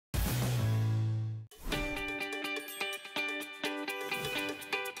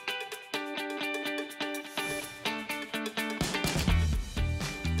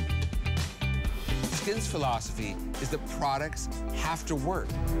Skin's philosophy is that products have to work.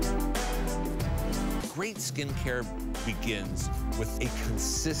 Great skincare begins with a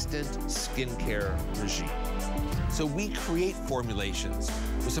consistent skincare regime. So we create formulations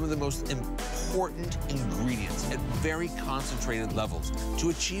with some of the most important ingredients at very concentrated levels to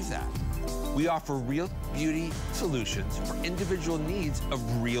achieve that. We offer real beauty solutions for individual needs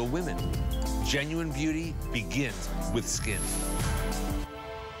of real women. Genuine beauty begins with skin.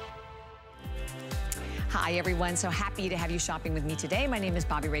 Hi everyone, so happy to have you shopping with me today. My name is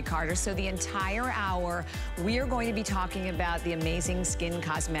Bobby Ray Carter. So the entire hour, we are going to be talking about the amazing skin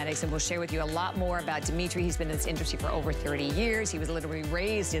cosmetics, and we'll share with you a lot more about Dimitri. He's been in this industry for over 30 years. He was literally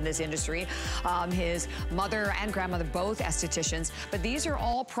raised in this industry. His mother and grandmother, both estheticians. But these are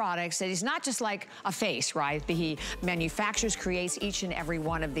all products that he's not just like a face, right? He manufactures, creates each and every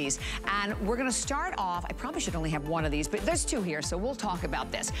one of these. And we're gonna start off, I probably should only have one of these, but there's two here, so we'll talk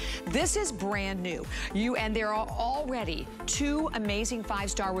about this. This is brand new. And there are already 2 amazing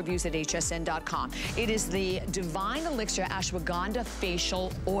 5-star reviews at hsn.com. It is the Divine Elixir Ashwagandha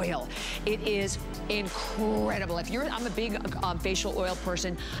Facial Oil. It is incredible. I'm a big facial oil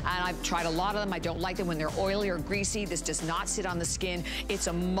person, and I've tried a lot of them. I don't like them when they're oily or greasy. This does not sit on the skin. It's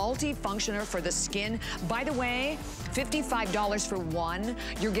a multi-functioner for the skin. By the way, $55 for one.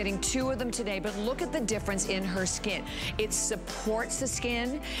 You're getting 2 of them today, but look at the difference in her skin. It supports the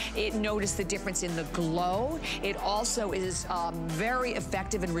skin. Notice the difference in the glow. It also is very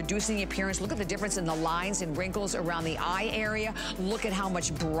effective in reducing the appearance. Look at the difference in the lines and wrinkles around the eye area. Look at how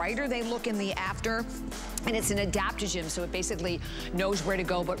much brighter they look in the after. And it's an adaptogen, so it basically knows where to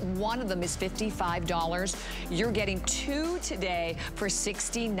go, but one of them is $55. You're getting 2 today for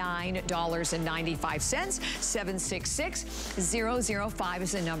 $69.95. 766-005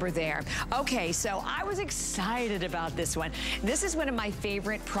 is the number there. Okay, so I was excited about this one. This is one of my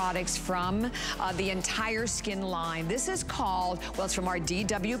favorite products from the entire skin line. This is called, well, it's from our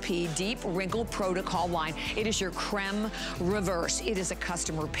DWP, Deep Wrinkle Protocol line. It is your Creme Reverse. It is a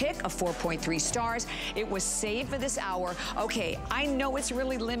customer pick of 4.3 stars. It was saved for this hour. Okay, I know it's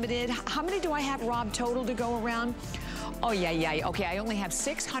really limited. How many do I have, Rob, total to go around? Oh, yeah. Okay, I only have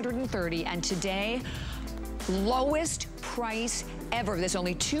 630, and today, lowest price ever. There's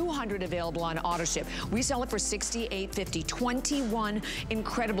only 200 available on auto ship. We sell it for $68.50. 21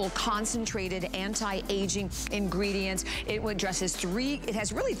 incredible concentrated anti-aging ingredients. It addresses it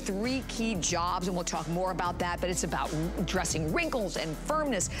has really 3 key jobs, and we'll talk more about that, but it's about addressing wrinkles and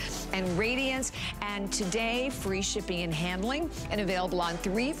firmness and radiance. And today, free shipping and handling, and available on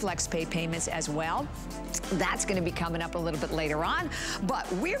 3 FlexPay payments as well. That's gonna be coming up a little bit later on,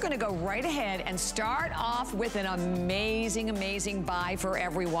 but we're gonna go right ahead and start off with an amazing, amazing buy for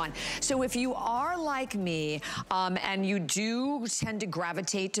everyone. So if you are like me, and you do tend to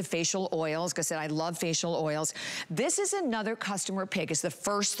gravitate to facial oils, because I love facial oils, this is another customer pick. It's the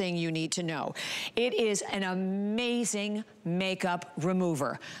first thing you need to know. It is an amazing makeup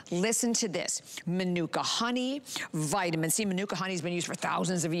remover. Listen to this. Manuka honey, vitamin C. Manuka honey has been used for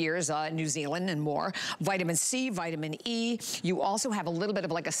thousands of years in New Zealand and more. Vitamin C, vitamin E. You also have a little bit of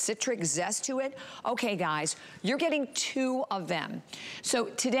like a citric zest to it. Okay, guys, you're getting 2 of them. So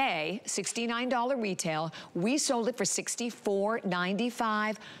today, $69 retail, we sold it for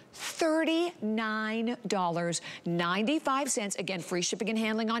 $64.95. $39.95. Again, free shipping and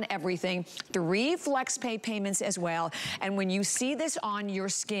handling on everything. 3 FlexPay payments as well. And when you see this on your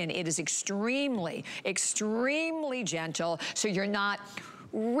skin, it is extremely, extremely gentle. So you're not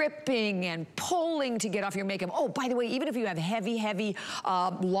ripping and pulling to get off your makeup. Oh, by the way, even if you have heavy,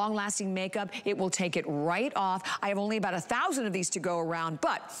 long-lasting makeup, it will take it right off. I have only about 1,000 of these to go around,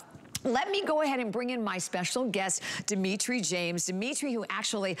 but let me go ahead and bring in my special guest, Dimitri James. Dimitri, who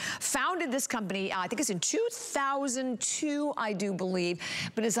actually founded this company, I think it's in 2002, I do believe.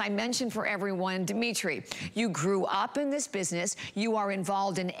 But as I mentioned for everyone, Dimitri, you grew up in this business. You are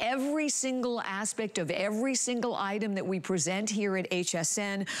involved in every single aspect of every single item that we present here at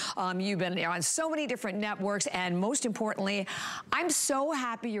HSN. You've been on so many different networks, and most importantly, I'm so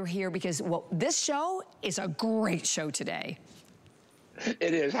happy you're here because, well, this show is a great show today.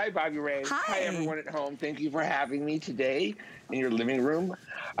 It is. Hi, Bobby Ray. Hi, everyone at home. Thank you for having me today in your living room.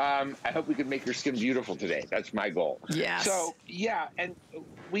 I hope we can make your skin beautiful today. That's my goal. Yes. So, yeah, and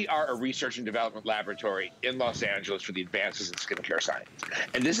we are a research and development laboratory in Los Angeles for the advances in skincare science.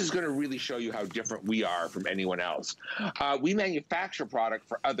 And this is going to really show you how different we are from anyone else. We manufacture product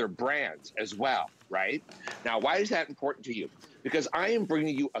for other brands as well, right? Now, why is that important to you? Because I am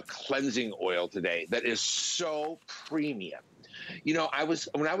bringing you a cleansing oil today that is so premium. You know,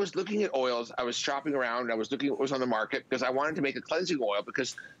 when I was looking at oils, I was shopping around, and I was looking at what was on the market because I wanted to make a cleansing oil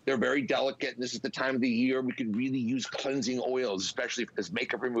because they're very delicate, and this is the time of the year we could really use cleansing oils, especially as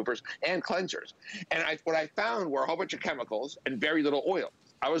makeup removers and cleansers. And what I found were a whole bunch of chemicals and very little oil.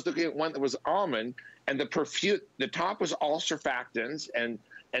 I was looking at one that was almond, and the top was all surfactants and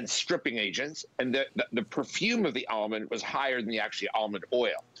stripping agents, and the perfume of the almond was higher than the actual almond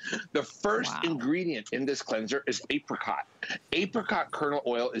oil. The first ingredient in this cleanser is apricot. Apricot kernel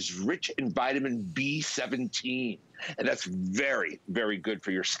oil is rich in vitamin B17, and that's very, very good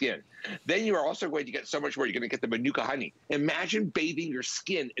for your skin. Then you are also going to get so much more. You're going to get the Manuka honey. Imagine bathing your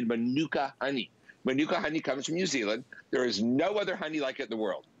skin in Manuka honey. Manuka honey comes from New Zealand. There is no other honey like it in the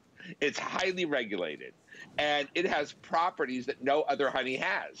world. It's highly regulated, and it has properties that no other honey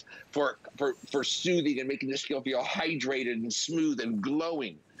has for soothing and making the skin feel hydrated and smooth and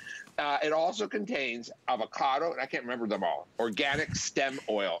glowing. It also contains avocado, and I can't remember them all, organic stem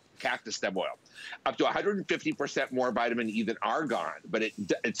oil, cactus stem oil, up to 150% more vitamin E than argan, but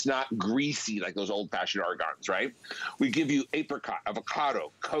it's not greasy like those old-fashioned argans, right? We give you apricot,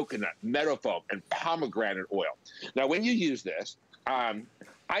 avocado, coconut, meadowfoam, and pomegranate oil. Now, when you use this, I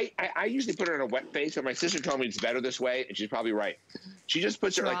usually put it on a wet face, and my sister told me it's better this way, and she's probably right. She just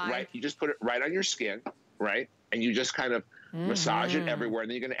puts it you just put it right on your skin, right? And you just kind of massage it everywhere, and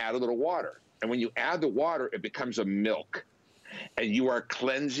then you're going to add a little water. And when you add the water, it becomes a milk. And you are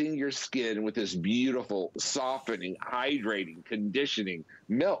cleansing your skin with this beautiful, softening, hydrating, conditioning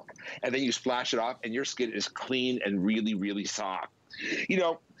milk. And then you splash it off, and your skin is clean and really, really soft. You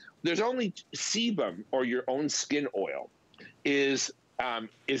know, there's only sebum, or your own skin oil, is an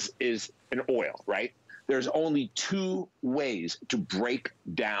oil, right? There's only two ways to break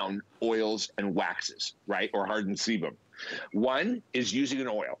down oils and waxes, right? Or hardened sebum. One is using an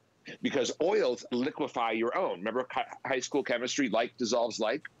oil, because oils liquefy your own. Remember high school chemistry, like dissolves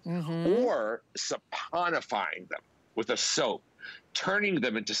like? Or saponifying them with a soap, turning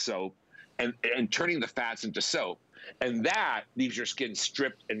them into soap and turning the fats into soap. And that leaves your skin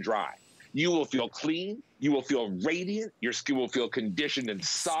stripped and dry. You will feel clean. You will feel radiant. Your skin will feel conditioned and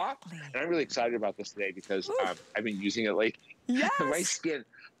soft. And I'm really excited about this today because I've been using it lately. Yes. My skin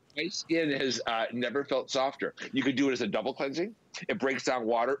has never felt softer. You could do it as a double cleansing. It breaks down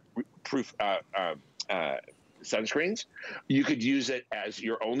waterproof sunscreens. You could use it as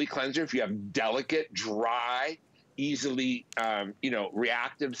your only cleanser if you have delicate, dry, easily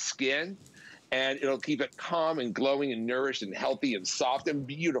reactive skin. And it'll keep it calm and glowing and nourished and healthy and soft and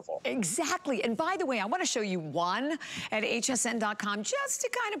beautiful. Exactly. And by the way, I want to show you one at hsn.com just to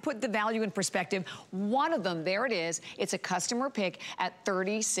kind of put the value in perspective. One of them, there it is. It's a customer pick at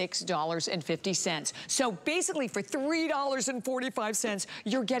 $36.50. So basically for $3.45,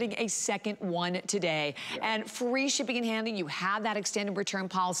 you're getting a second one today. And free shipping and handling. You have that extended return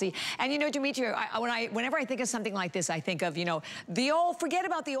policy. And you know, Dimitri, whenever I think of something like this, I think of, forget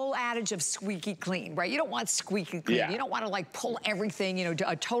about the old adage of squeaky clean, right? You don't want squeaky clean. You don't want to like pull everything,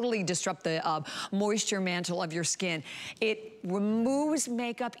 totally disrupt the moisture mantle of your skin. It removes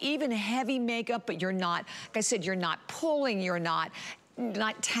makeup, even heavy makeup, but you're not, like I said, you're not pulling, you're not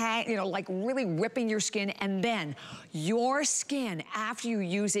like really ripping your skin. And then your skin, after you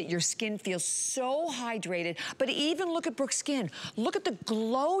use it, your skin feels so hydrated. But even look at Brooke's skin. Look at the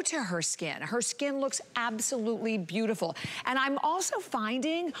glow to her skin. Her skin looks absolutely beautiful. And I'm also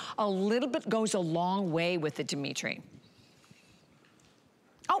finding a little bit goes a long way with it, Dimitri.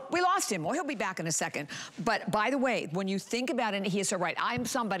 Oh, we lost him. Well, he'll be back in a second. But by the way, when you think about it, he is so right. I'm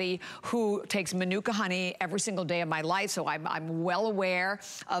somebody who takes Manuka honey every single day of my life, so I'm well aware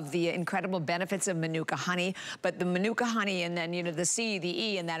of the incredible benefits of Manuka honey. But the Manuka honey and then, the C, the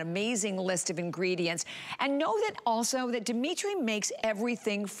E, and that amazing list of ingredients. And know that also that Dimitri makes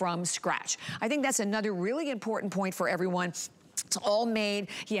everything from scratch. I think that's another really important point for everyone. It's all made.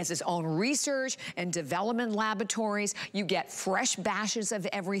 He has his own research and development laboratories. You get fresh batches of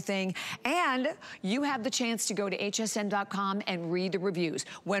everything. And you have the chance to go to hsn.com and read the reviews.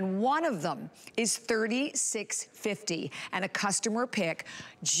 When one of them is $36.50 and a customer pick,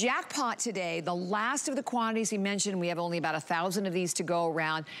 jackpot today, the last of the quantities he mentioned, we have only about 1,000 of these to go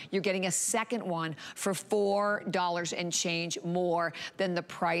around. You're getting a second one for $4 and change more than the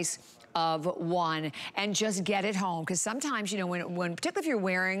price of one, and just get it home. Because sometimes, when particularly if you're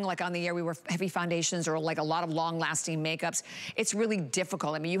wearing, like on the air, we wear heavy foundations or like a lot of long-lasting makeups, it's really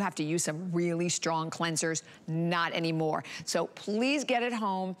difficult. I mean, you have to use some really strong cleansers, not anymore. So please get it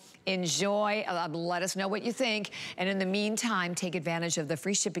home, enjoy, let us know what you think, and in the meantime, take advantage of the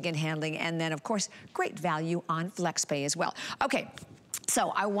free shipping and handling, and then, of course, great value on FlexPay as well. Okay.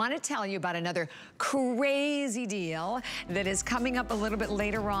 So I want to tell you about another crazy deal that is coming up a little bit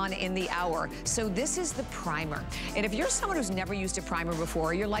later on in the hour. So this is the primer. And if you're someone who's never used a primer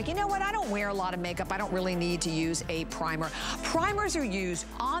before, you're like, you know what, I don't wear a lot of makeup. I don't really need to use a primer. Primers are used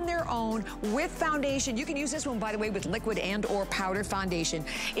on their own with foundation. You can use this one, by the way, with liquid and or powder foundation.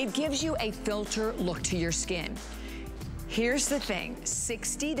 It gives you a filter look to your skin. Here's the thing,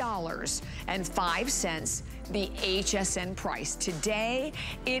 $60.05, the HSN price. Today,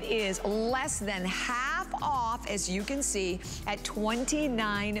 it is less than half off, as you can see, at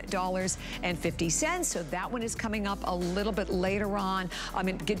 $29.50. So that one is coming up a little bit later on. I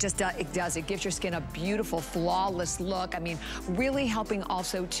mean, it gives your skin a beautiful, flawless look. I mean, really helping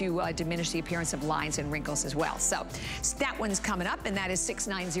also to diminish the appearance of lines and wrinkles as well. So that one's coming up, and that is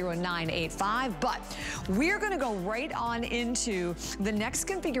 $690,985. But we're gonna go right on into the next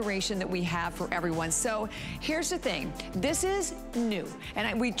configuration that we have for everyone. So here's the thing, this is new,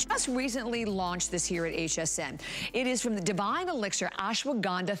 and we just recently launched this here at HSN. It is from the Divine Elixir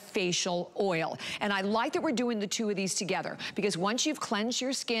Ashwagandha Facial Oil, and I like that we're doing the two of these together, because once you've cleansed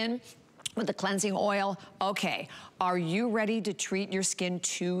your skin with the cleansing oil, okay, are you ready to treat your skin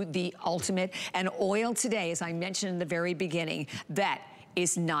to the ultimate? And oil today, as I mentioned in the very beginning, that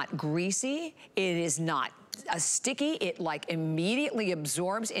is not greasy, it is not sticky, it like immediately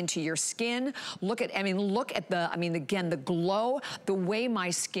absorbs into your skin. Look at again, the glow, the way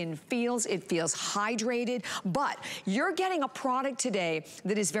my skin feels, it feels hydrated, but you're getting a product today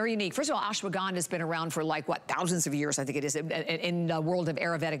that is very unique. First of all, ashwagandha has been around for like, what, thousands of years, I think it is, in the world of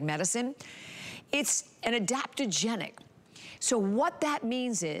Ayurvedic medicine. It's an adaptogenic. So what that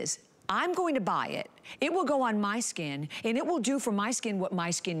means is, I'm going to buy it. It will go on my skin, and it will do for my skin what my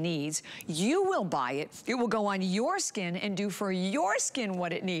skin needs. You will buy it. It will go on your skin and do for your skin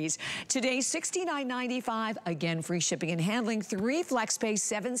what it needs. Today, $69.95. Again, free shipping and handling. 3 FlexPay,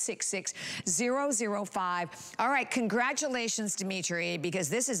 766-005. All right, congratulations, Dimitri, because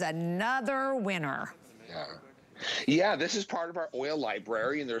this is another winner. Yeah. Yeah, this is part of our oil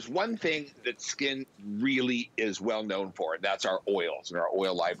library, and there's one thing that skin really is well known for, and that's our oils and our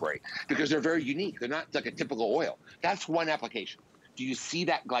oil library, because they're very unique. They're not like a typical oil. That's one application. Do you see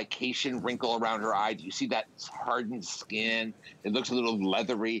that glycation wrinkle around her eye? Do you see that hardened skin? It looks a little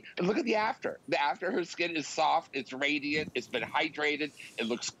leathery. And look at the after. The after, her skin is soft, it's radiant, it's been hydrated, it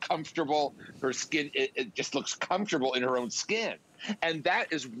looks comfortable. Her skin, it just looks comfortable in her own skin. And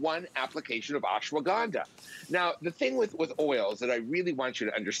that is one application of ashwagandha. Now, the thing with oils that I really want you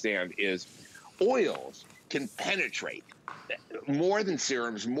to understand is oils can penetrate more than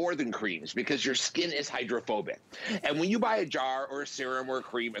serums, more than creams, because your skin is hydrophobic. And when you buy a jar or a serum or a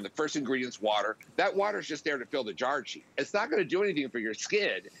cream and the first ingredient's water, that water is just there to fill the jar sheet. It's not going to do anything for your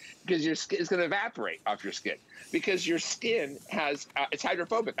skin, because your skin is going to evaporate off your skin, because your skin has, it's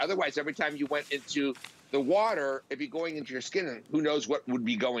hydrophobic. Otherwise, every time you went into the water, if you're going into your skin, who knows what would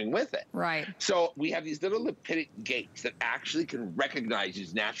be going with it. Right. So we have these little lipidic gates that actually can recognize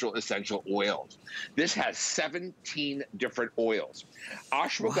these natural essential oils. This has 17 different oils.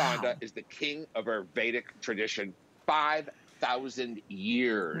 Ashwagandha is the king of our Vedic tradition. 5,000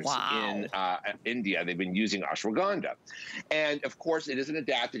 years in India, they've been using ashwagandha. And of course, it is an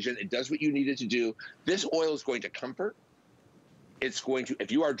adaptogen. It does what you need it to do. This oil is going to comfort. It's going to,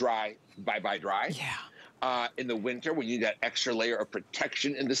 if you are dry, bye-bye dry. Yeah. In the winter, when you need that extra layer of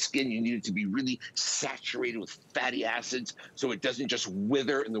protection in the skin, you need it to be really saturated with fatty acids so it doesn't just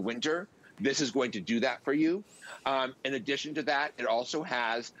wither in the winter. This is going to do that for you. In addition to that, it also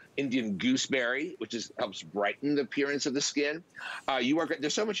has Indian gooseberry, which helps brighten the appearance of the skin.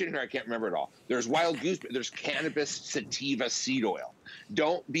 There's so much in here I can't remember it all. There's wild gooseberry. There's cannabis sativa seed oil.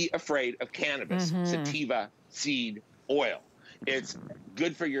 Don't be afraid of cannabis sativa seed oil. It's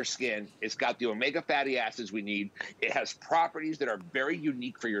good for your skin. It's got the omega fatty acids we need. It has properties that are very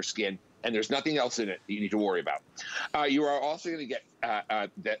unique for your skin, and there's nothing else in it that you need to worry about. You are also going to get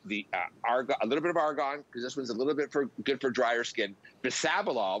argon, a little bit of argon, because this one's a little bit good for drier skin.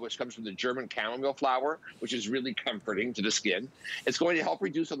 Bisabolol, which comes from the German chamomile flower, which is really comforting to the skin. It's going to help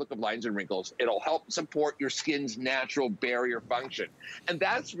reduce the look of lines and wrinkles. It'll help support your skin's natural barrier function. And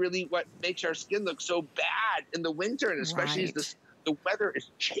that's really what makes our skin look so bad in the winter, and especially as the weather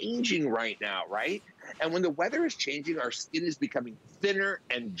is changing right now, right? And when the weather is changing, our skin is becoming thinner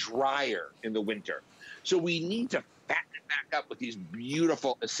and drier in the winter. So we need to fatten it back up with these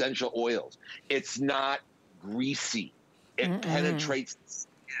beautiful essential oils. It's not greasy. It penetrates the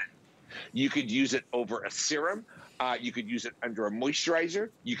skin. You could use it over a serum. You could use it under a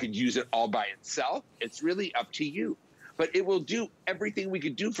moisturizer. You could use it all by itself. It's really up to you. But it will do everything we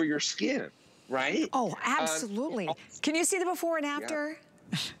could do for your skin. right? Oh, absolutely. Can you see the before and after?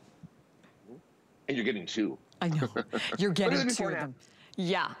 Yeah. And you're getting 2. I know. You're getting 2 of them.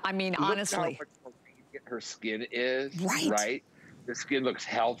 Yeah, I mean, Look honestly. how much more radiant her skin is, right? Right? The skin looks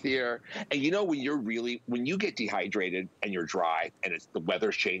healthier. And you know, when you get dehydrated and you're dry and the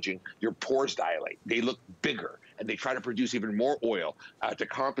weather's changing, your pores dilate. They look bigger and they try to produce even more oil to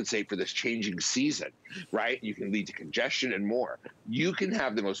compensate for this changing season, right? You can lead to congestion and more. You can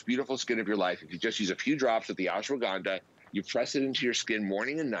have the most beautiful skin of your life if you just use a few drops of the ashwagandha. You press it into your skin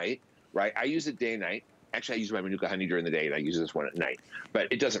morning and night, right? I use it day and night. Actually, I use my Manuka honey during the day, and I use this one at night.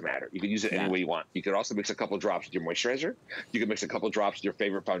 But it doesn't matter. You can use it any way you want. You can also mix a couple drops with your moisturizer. You can mix a couple drops with your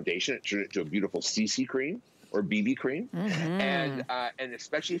favorite foundation and turn it to a beautiful CC cream or BB cream. And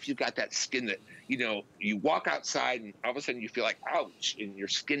especially if you've got that skin that, you know, you walk outside and all of a sudden you feel like, ouch, and your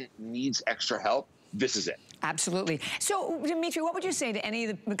skin needs extra help, this is it. Absolutely. So, Dimitri, what would you say to any of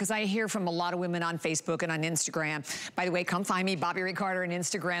the, because I hear from a lot of women on Facebook and on Instagram. By the way, come find me, Bobby Ray Carter, on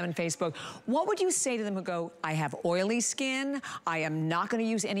Instagram and Facebook. What would you say to them who go, I have oily skin, I am not going to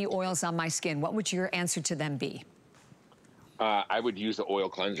use any oils on my skin? What would your answer to them be? I would use the oil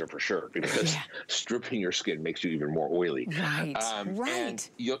cleanser for sure, because stripping your skin makes you even more oily. Right, And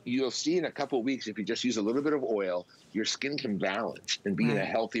you'll see in a couple of weeks, if you just use a little bit of oil, your skin can balance and be in a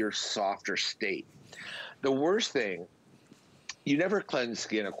healthier, softer state. The worst thing, you never cleanse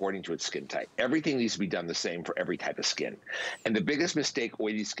skin according to its skin type. Everything needs to be done the same for every type of skin. And the biggest mistake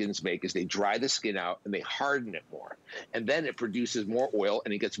oily skins make is they dry the skin out and they harden it more. And then it produces more oil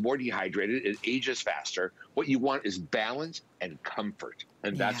and it gets more dehydrated. It ages faster. What you want is balance and comfort.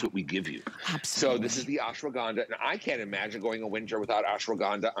 And that's what we give you. Absolutely. So this is the ashwagandha. And I can't imagine going a winter without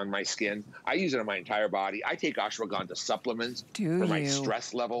ashwagandha on my skin. I use it on my entire body. I take ashwagandha supplements for my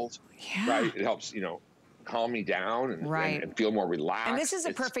stress levels. Right? It helps, you know, calm me down and feel more relaxed. And this is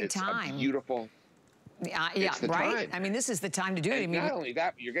a perfect time. It's beautiful. Yeah, right? I mean, this is the time to do it. I mean, not only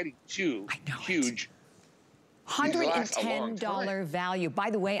that, but you're getting 2 huge $110 value. By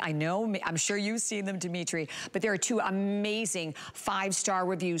the way, I know, I'm sure you've seen them, Dimitri, but there are 2 amazing 5-star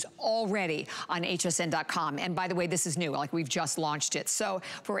reviews already on hsn.com. And by the way, this is new, like we've just launched it. So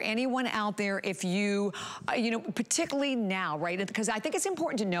for anyone out there, if you, you know, particularly now, right? Because I think it's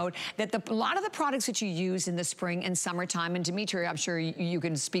important to note that a lot of the products that you use in the spring and summertime, and Dimitri, I'm sure you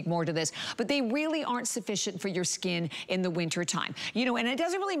can speak more to this, but they really aren't sufficient for your skin in the winter time. You know, and it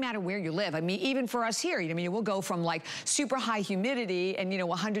doesn't really matter where you live. I mean, even for us here, you know, I mean, we'll go from like super high humidity and, you know,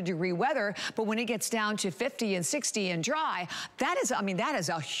 100-degree weather, but when it gets down to 50 and 60 and dry, that is, I mean, that is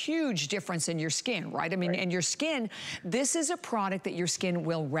a huge difference in your skin, right? I mean, and your skin, this is a product that your skin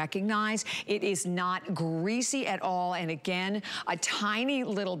will recognize. It is not greasy at all. And again, a tiny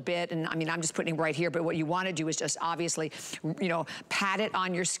little bit, and I mean, I'm just putting it right here, but what you want to do is just obviously, you know, pat it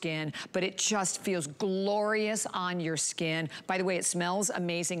on your skin, but it just feels glorious on your skin. By the way, it smells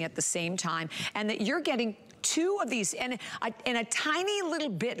amazing at the same time, and that you're getting 2 of these, and a tiny little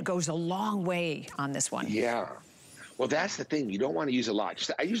bit goes a long way on this one. Yeah. Well, that's the thing. You don't want to use a lot.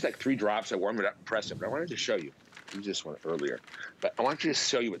 I use like 3 drops. I warm it up and press it. But I wanted to show you. I used this one earlier. But I want to just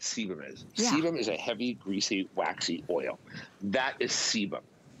show you what sebum is. Sebum is a heavy, greasy, waxy oil. That is sebum.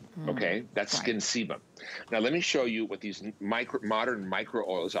 Okay? That's skin sebum. Now, let me show you what these modern micro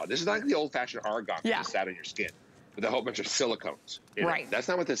oils are. This is not like the old-fashioned argon that just sat on your skin with a whole bunch of silicones. You know? That's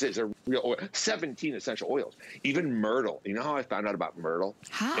not what this is. They're real oil. 17 essential oils. Even myrtle. You know how I found out about myrtle?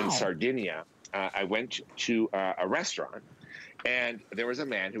 How? In Sardinia, I went to a restaurant, and there was a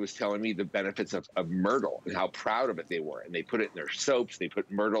man who was telling me the benefits of myrtle and how proud of it they were. And they put it in their soaps. They put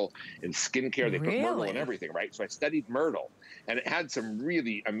myrtle in skincare. They put myrtle in everything, right? So I studied myrtle, and it had some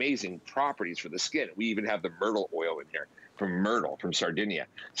really amazing properties for the skin. We even have the myrtle oil in here from myrtle, from Sardinia.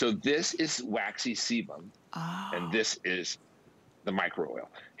 So this is waxy sebum. And this is the micro oil.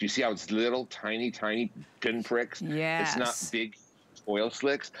 Do you see how it's little, tiny, tiny pinpricks? Yes. It's not big oil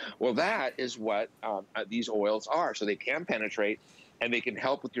slicks. Well, that is what these oils are. So they can penetrate, and they can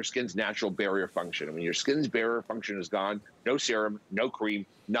help with your skin's natural barrier function. And when your skin's barrier function is gone, no serum, no cream,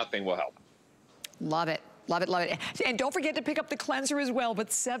 nothing will help. Love it. Love it, love it. And don't forget to pick up the cleanser as well,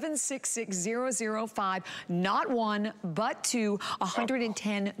 but 766005, not 1, but 2,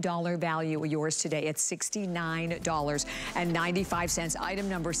 $110 value yours today at $69.95. Item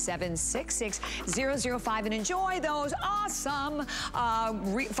number 766005, and enjoy those awesome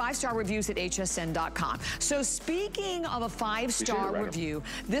 5-star reviews at hsn.com. So speaking of a 5-star review,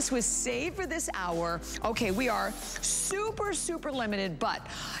 this was saved for this hour. Okay, we are super, super limited, but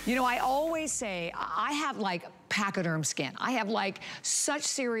you know, I always say I have like pachyderm skin. I have like such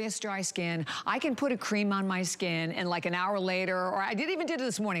serious dry skin. I can put a cream on my skin and like an hour later, or I did it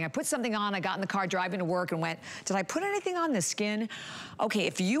this morning. I put something on, I got in the car driving to work and went, did I put anything on the skin? Okay,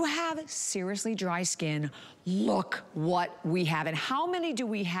 if you have seriously dry skin, look what we have. And how many do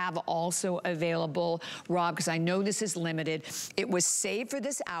we have also available, Rob? Because I know this is limited. It was saved for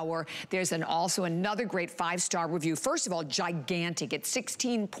this hour. There's also another great 5-star review. First of all, gigantic. It's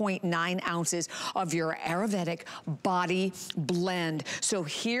 16.9 ounces of your Ayurvedic body blend. So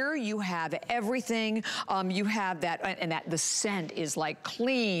here you have everything. You have that, and that the scent is like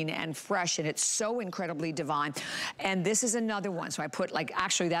clean and fresh, and it's so incredibly divine. And this is another one. So I put like,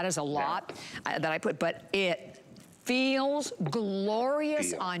 actually that is a lot that I put, but it feels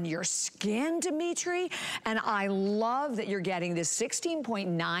glorious on your skin, Dimitri. And I love that you're getting this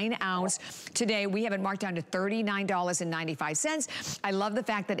 16.9 ounce today. We have it marked down to $39.95. I love the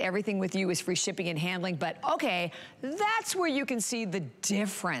fact that everything with you is free shipping and handling, but okay, that's where you can see the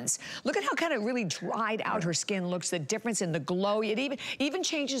difference. Look at how kind of really dried out her skin looks, the difference in the glow. It even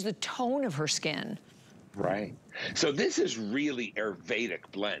changes the tone of her skin. Right. So this is really Ayurvedic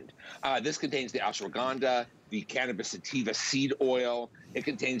blend. This contains the ashwagandha, the cannabis sativa seed oil. It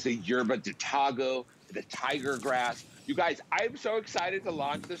contains the yerba datago, the tiger grass. You guys, I'm so excited to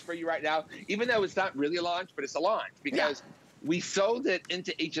launch this for you right now, even though it's not really a launch, but it's a launch because we sold it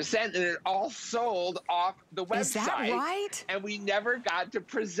into HSN and it all sold off the website. Is that right? And we never got to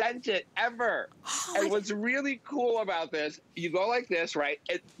present it ever. And what's really cool about this, you go like this, right?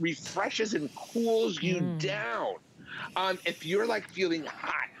 It refreshes and cools you down. If you're like feeling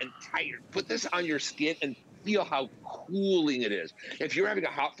hot and tired, put this on your skin and feel how cooling it is. If you're having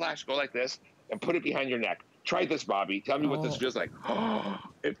a hot flash, go like this and put it behind your neck. Try this, Bobby. Tell me what this feels like.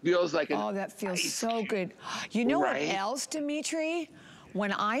 It feels like that feels so good. You know what else, Dimitri?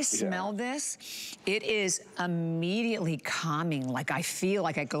 When I smell this, it is immediately calming. Like I feel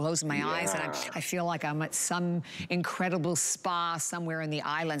like I close my eyes and I feel like I'm at some incredible spa somewhere in the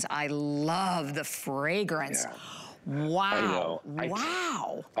islands. I love the fragrance. Wow. I know.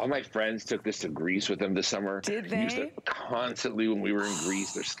 Wow. All my friends took this to Greece with them this summer. Did they? Used it constantly when we were in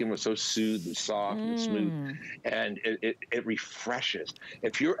Greece. Their skin was so soothed and soft and smooth. And it refreshes.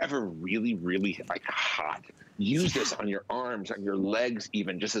 If you're ever really, really like hot, use this on your arms, on your legs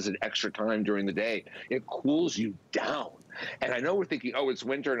even, just as an extra time during the day. It cools you down. And I know we're thinking, oh, it's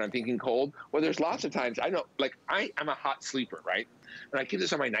winter and I'm thinking cold. Well, there's lots of times, I know, like I'm a hot sleeper, right? And I keep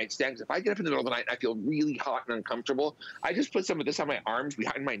this on my nightstand. If I get up in the middle of the night and I feel really hot and uncomfortable, I just put some of this on my arms,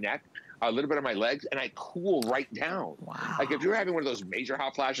 behind my neck, a little bit on my legs, and I cool right down. Wow. Like if you're having one of those major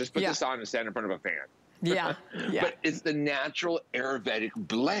hot flashes, put this on and stand in front of a fan. But it's the natural Ayurvedic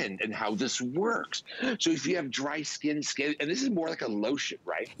blend and how this works. So if you have dry skin, and this is more like a lotion,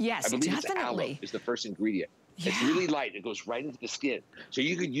 right? Yes, I believe definitely. it's aloe is the first ingredient. It's really light. It goes right into the skin. So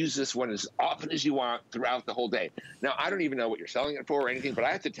you could use this one as often as you want throughout the whole day. Now, I don't even know what you're selling it for or anything, but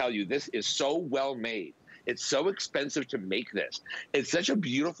I have to tell you, this is so well made. It's so expensive to make this. It's such a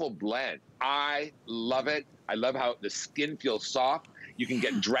beautiful blend. I love it. I love how the skin feels soft. You can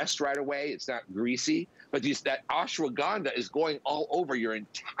get dressed right away. It's not greasy. But that ashwagandha is going all over your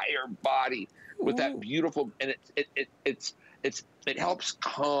entire body with that beautiful, and it helps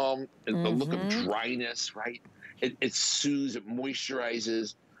calm the look of dryness, right? It soothes, it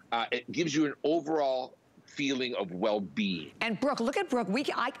moisturizes, it gives you an overall feeling of well-being. And Brooke, look at Brooke. We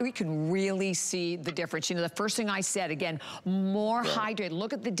can really see the difference. You know, the first thing I said, again, more hydrated.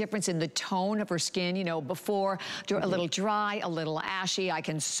 Look at the difference in the tone of her skin. You know, before, a little dry, a little ashy. I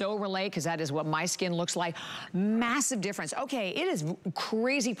can so relate because that is what my skin looks like. Massive difference. Okay, it is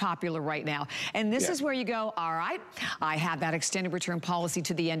crazy popular right now. And this is where you go, all right, I have that extended return policy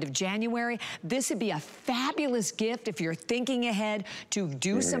to the end of January. This would be a fabulous gift if you're thinking ahead to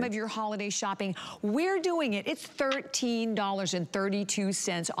do some of your holiday shopping. We're doing it. It's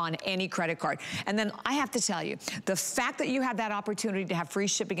 $13.32 on any credit card. And then I have to tell you, the fact that you have that opportunity to have free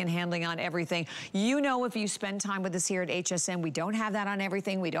shipping and handling on everything, you know, if you spend time with us here at HSN, we don't have that on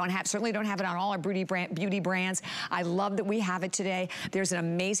everything. We certainly don't have it on all our beauty brands. I love that we have it today. There's an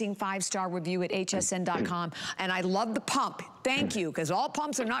amazing 5-star review at hsn.com. And I love the pump. Thank you, because all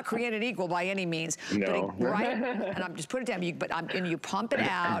pumps are not created equal by any means. No. But and I'm just put it down, and you pump it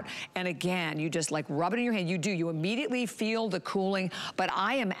out, and again, you just like rub it in your hand. You immediately feel the cooling, but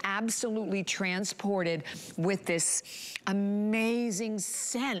I am absolutely transported with this amazing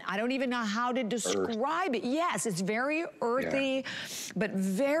scent. I don't even know how to describe it. Yes, it's very earthy, but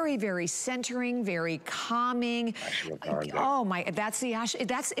very, very centering, very calming. Ashwagandha. Oh my, is that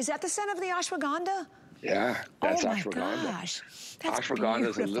the scent of the ashwagandha? Yeah, that's ashwagandha. Oh my gosh. Ashwagandha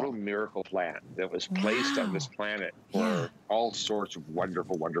is a little miracle plant that was placed on this planet for all sorts of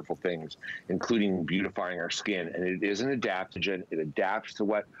wonderful, wonderful things, including beautifying our skin. And it is an adaptogen. It adapts to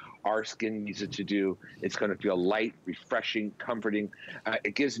what our skin needs it to do. It's going to feel light, refreshing, comforting.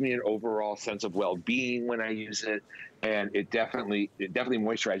 It gives me an overall sense of well-being when I use it. And it definitely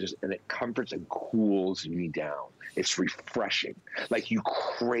moisturizes, and it comforts and cools me down. It's refreshing. Like you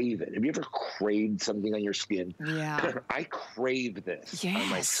crave it. Have you ever craved something on your skin? Yeah. I crave this on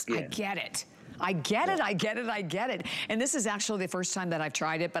my skin. I get it. I get it, I get it, I get it. And this is actually the first time that I've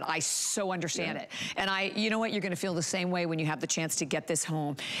tried it, but I so understand it. And you know what, you're gonna feel the same way when you have the chance to get this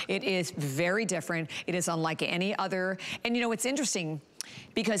home. It is very different. It is unlike any other. And you know, it's interesting,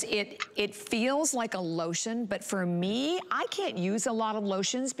 because it feels like a lotion, but for me, I can't use a lot of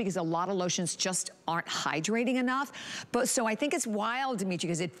lotions because a lot of lotions just aren't hydrating enough. But so I think it's wild, Dimitri,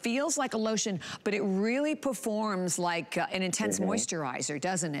 because it feels like a lotion, but it really performs like an intense moisturizer,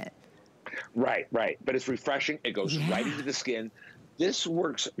 doesn't it? Right, right. But it's refreshing. It goes right into the skin. This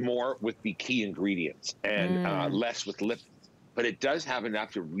works more with the key ingredients and less with lip. But it does have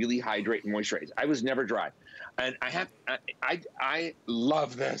enough to really hydrate and moisturize. I was never dry. And I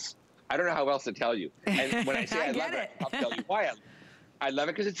love this. I don't know how else to tell you. And when I say I love it, I'll tell you why. I love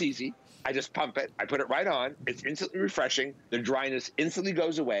it because it's easy. I just pump it. I put it right on. It's instantly refreshing. The dryness instantly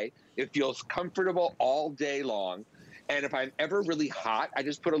goes away. It feels comfortable all day long. And if I'm ever really hot, I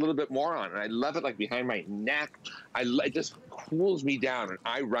just put a little bit more on. And I love it like behind my neck. It just cools me down. And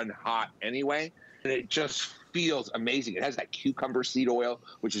I run hot anyway. And it just feels amazing. It has that cucumber seed oil,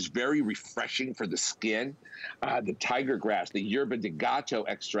 which is very refreshing for the skin. The tiger grass, the yerba de gato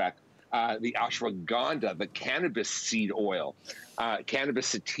extract, the ashwagandha, the cannabis seed oil, cannabis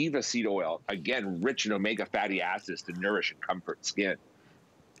sativa seed oil, again, rich in omega fatty acids to nourish and comfort skin.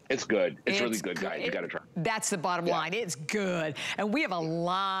 It's good. It's really good, guys. You got to try. That's the bottom line. It's good. And we have a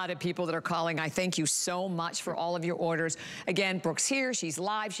lot of people that are calling. I thank you so much for all of your orders. Again, Brooke's here. She's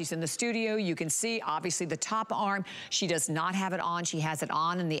live. She's in the studio. You can see, obviously, the top arm. She does not have it on. She has it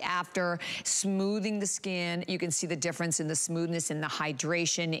on in the after, smoothing the skin. You can see the difference in the smoothness, in the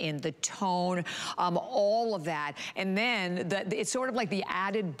hydration, in the tone, all of that. And then it's sort of like the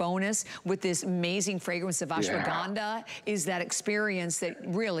added bonus with this amazing fragrance of ashwagandha is that experience that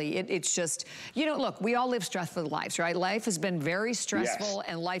really it's just, you know, look, we all live stressful lives, right? Life has been very stressful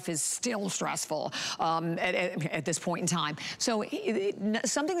and life is still stressful at this point in time. So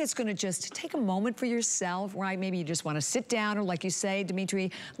something that's gonna just take a moment for yourself, right? Maybe you just wanna sit down, or like you say,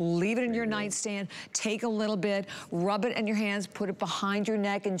 Dimitri, leave it in your nightstand, take a little bit, rub it in your hands, put it behind your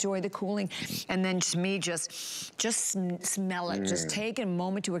neck, enjoy the cooling, and then to me, just smell it. Just take a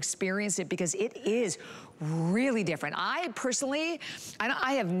moment to experience it, because it is really different. I personally,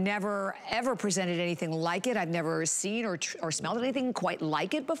 I have never ever presented anything like it. I've never seen or smelled anything quite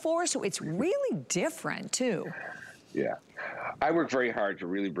like it before, so it's really different too. Yeah, I work very hard to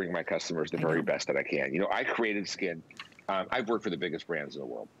really bring my customers the very best that I can. You know, I created skin. I've worked for the biggest brands in the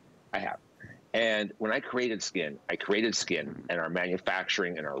world. I have. And when I created skin and our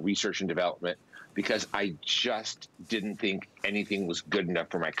manufacturing and our research and development, because I just didn't think anything was good enough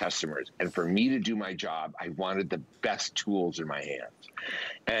for my customers. And for me to do my job, I wanted the best tools in my hands.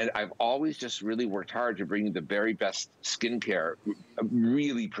 And I've always just really worked hard to bring you the very best skincare,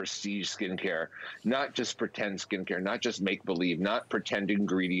 really prestige skincare, not just pretend skincare, not just make-believe, not pretend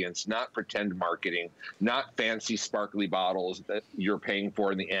ingredients, not pretend marketing, not fancy sparkly bottles that you're paying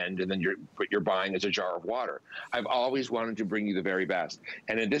for in the end and then you're buying as a jar of water. I've always wanted to bring you the very best.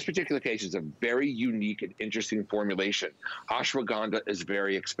 And in this particular case, it's a very unique and interesting formulation. Ashwagandha is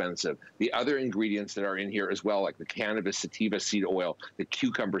very expensive. The other ingredients that are in here as well, like the cannabis sativa seed oil, the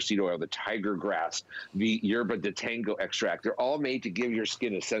cucumber seed oil, the tiger grass, the yerba de tango extract, they're all made to give your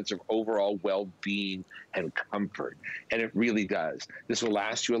skin a sense of overall well-being and comfort. And it really does. This will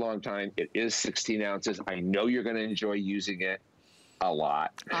last you a long time. It is 16 ounces. I know you're going to enjoy using it a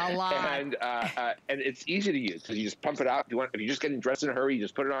lot. And it's easy to use because you just pump it out. If you're just getting dressed in a hurry, you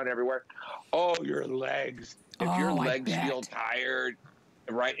just put it on everywhere. Oh, your legs. If your legs feel tired,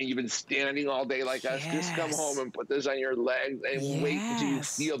 right, and you've been standing all day like us, just come home and put this on your legs and wait until you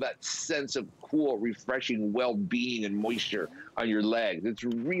feel that sense of cool, refreshing well-being and moisture on your legs. It's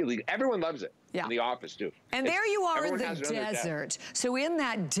really, everyone loves it. In the office too. And there you are in the desert. So in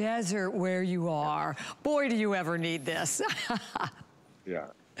that desert where you are, boy, do you ever need this.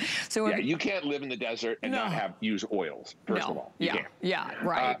 So you can't live in the desert and not use oils, first of all. You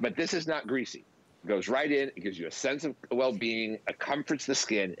can't. But this is not greasy. It goes right in. It gives you a sense of well-being. It comforts the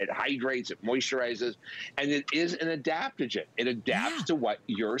skin. It hydrates. It moisturizes. And it is an adaptogen. It adapts to what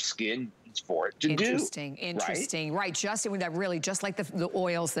your skin for it to do. Interesting. Right, just with that really, just like the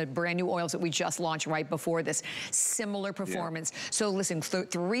oils, the brand new oils that we just launched right before this. Similar performance. Yeah. So listen,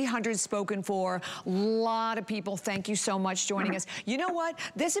 300 spoken for. A lot of people, thank you so much joining us. You know what?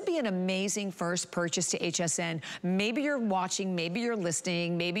 This would be an amazing first purchase to HSN. Maybe you're watching, maybe you're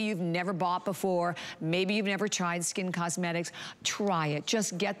listening, maybe you've never bought before, maybe you've never tried skin cosmetics. Try it.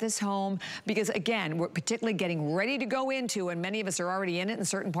 Just get this home, because again, we're particularly getting ready to go into, and many of us are already in it in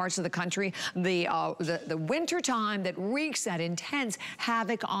certain parts of the country, the winter time that wreaks that intense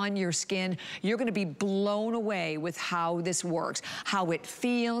havoc on your skin. You're going to be blown away with how this works, how it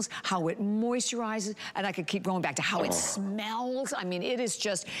feels, how it moisturizes, and I could keep going back to how it smells. I mean, it is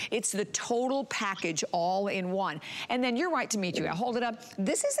just, it's the total package all in one. And then you're right, Dimitri, I hold it up.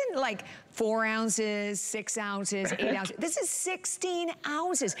 This isn't like 4 ounces, 6 ounces, 8 ounces. This is 16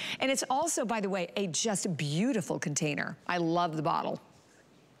 ounces. And it's also, by the way, a just beautiful container. I love the bottle.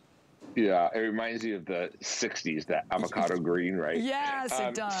 Yeah, it reminds me of the 60s, that avocado green, right? Yes,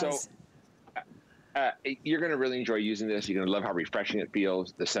 it does. So you're going to really enjoy using this. You're going to love how refreshing it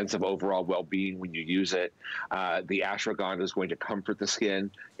feels, the sense of overall well-being when you use it. The ashwagandha is going to comfort the skin.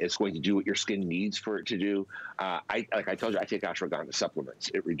 It's going to do what your skin needs for it to do. Like I told you, I take ashwagandha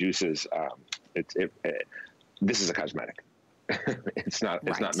supplements. It reduces, this is a cosmetic. It's not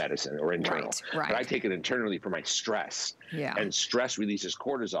medicine or internal. Right. But I take it internally for my stress. Yeah. And stress releases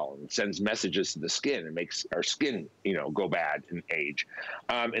cortisol and sends messages to the skin and makes our skin, go bad and age.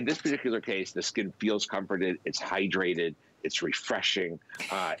 In this particular case, the skin feels comforted. It's hydrated. It's refreshing.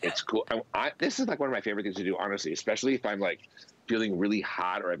 It's cool. This is like one of my favorite things to do, honestly, especially if I'm like feeling really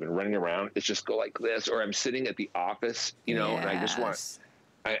hot or I've been running around. It's just go like this, or I'm sitting at the office, and I just want.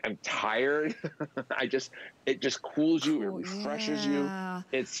 I'm tired. It just cools you. It refreshes you.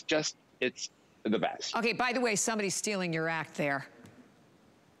 It's the best. Okay, by the way, somebody's stealing your act there.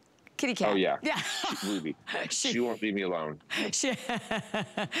 Kitty cat. Oh, yeah. Yeah. Ruby. She won't leave me alone. She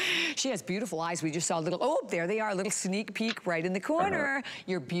has beautiful eyes. We just saw a little, there they are, a little sneak peek right in the corner.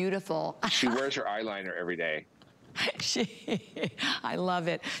 You're beautiful. She wears her eyeliner every day. I love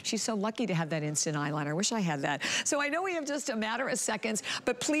it. She's so lucky to have that instant eyeliner. I wish I had that. So I know we have just a matter of seconds,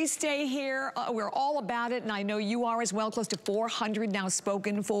 but please stay here. We're all about it, and I know you are as well. Close to 400 now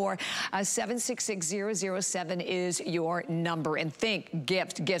spoken for. 766007 is your number. And think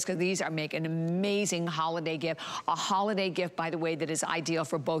gifts, because these are making an amazing holiday gift. A holiday gift, by the way, that is ideal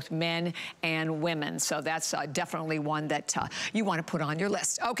for both men and women. So that's definitely one that you want to put on your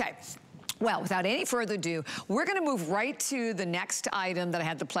list. Okay. Well, without any further ado, we're going to move right to the next item that I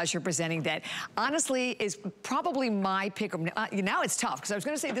had the pleasure of presenting that honestly is probably my pick. Now it's tough because I was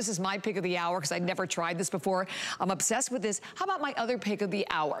going to say this is my pick of the hour because I'd never tried this before. I'm obsessed with this. How about my other pick of the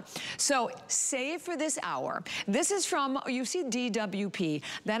hour? So save for this hour. This is from, you see DWP.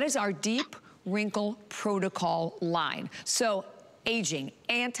 That is our Deep Wrinkle Protocol line. So aging,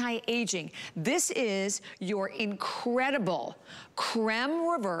 anti-aging. This is your incredible Creme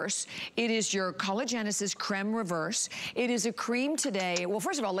Reverse. It is your Collagenesis Creme Reverse. It is a cream today. Well,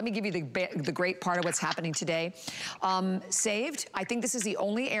 first of all, let me give you the great part of what's happening today. Saved, I think this is the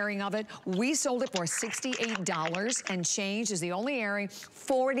only airing of it. We sold it for $68 and change is the only airing,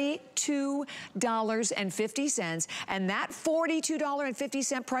 $42.50. And that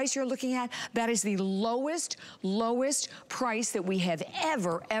 $42.50 price you're looking at, that is the lowest price that we have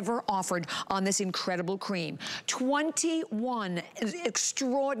ever offered on this incredible cream. 21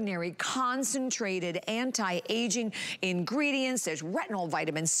 extraordinary concentrated anti-aging ingredients. There's retinol,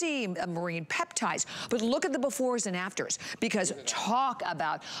 vitamin C, marine peptides. But look at the befores and afters, because talk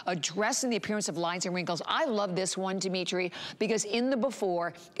about addressing the appearance of lines and wrinkles. I love this one, Dimitri, because in the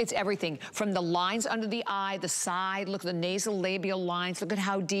before, it's everything from the lines under the eye, the side, look at the nasal labial lines, look at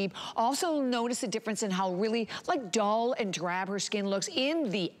how deep. Also notice the difference in how really like dull and drab her skin looks. In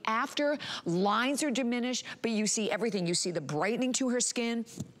the after, lines are diminished, but you see everything. You see the brightening to her skin.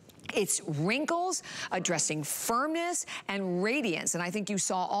 It's wrinkles, addressing firmness, and radiance. And I think you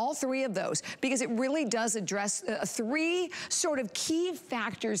saw all three of those because it really does address three sort of key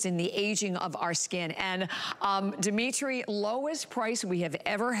factors in the aging of our skin. And Dimitri, lowest price we have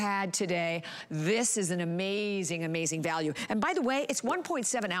ever had today. This is an amazing, amazing value. And by the way, it's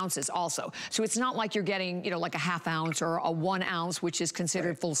 1.7 ounces also. So it's not like you're getting, like a half ounce or a 1 ounce, which is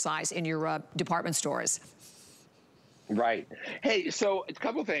considered full size in your department stores. Right. Hey, so a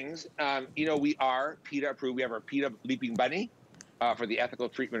couple things. We are PETA approved. We have our PETA Leaping Bunny for the ethical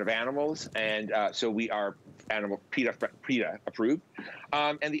treatment of animals. And so we are PETA approved.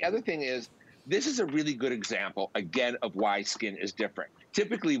 And the other thing is This is a really good example, again, of why skin is different.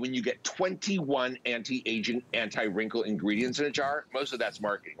 Typically, when you get 21 anti-aging, anti-wrinkle ingredients in a jar, most of that's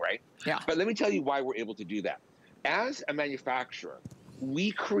marketing, right? Yeah. But let me tell you why we're able to do that. As a manufacturer,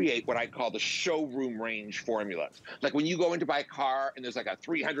 we create what I call the showroom range formulas. Like when you go in to buy a car and there's like a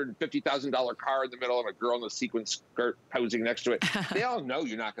 $350,000 car in the middle and a girl in a sequin skirt posing next to it, they all know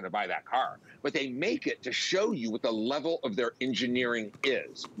you're not going to buy that car. But they make it to show you what the level of their engineering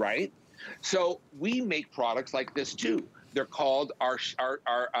is, right? So we make products like this too. They're called our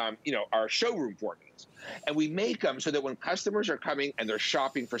showroom formulas. And we make them so that when customers are coming and they're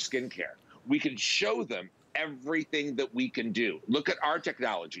shopping for skincare, we can show them everything that we can do. Look at our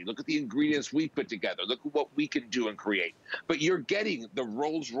technology. Look at the ingredients we put together. Look at what we can do and create. But you're getting the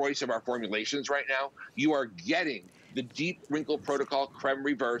Rolls Royce of our formulations right now. You are getting the Deep Wrinkle Protocol Creme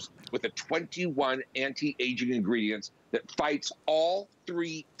Reverse with the 21 anti-aging ingredients that fights all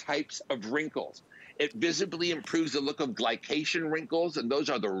 3 types of wrinkles. It visibly improves the look of glycation wrinkles, and those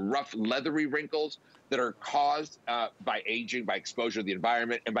are the rough, leathery wrinkles that are caused by aging, by exposure to the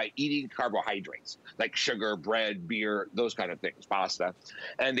environment, and by eating carbohydrates, like sugar, bread, beer, those kind of things, pasta.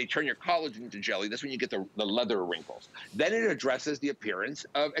 And they turn your collagen into jelly. That's when you get the leather wrinkles. Then it addresses the appearance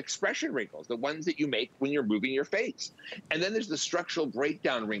of expression wrinkles, the ones that you make when you're moving your face. And then there's the structural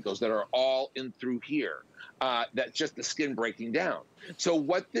breakdown wrinkles that are all in through here. That's just the skin breaking down. So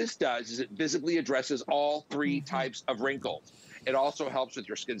what this does is it visibly addresses all 3 types of wrinkles. It also helps with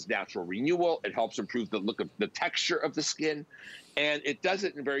your skin's natural renewal. It helps improve the look of the texture of the skin. And it does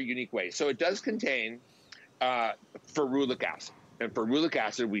it in a very unique way. So it does contain ferulic acid. And ferulic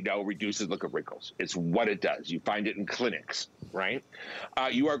acid, we know, reduces the look of wrinkles. It's what it does. You find it in clinics, right?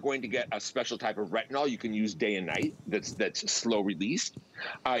 You are going to get a special type of retinol you can use day and night that's slow released.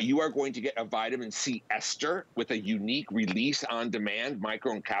 You are going to get a vitamin C ester with a unique release on demand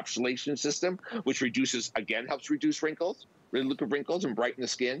microencapsulation system, which reduces, again, helps reduce wrinkles, the look of wrinkles and brighten the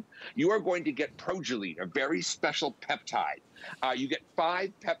skin. You are going to get progeline, a very special peptide. You get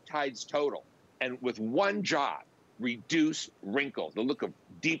 5 peptides total. And with one job, reduce wrinkles, the look of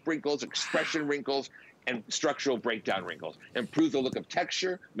deep wrinkles, expression wrinkles, and structural breakdown wrinkles. Improve the look of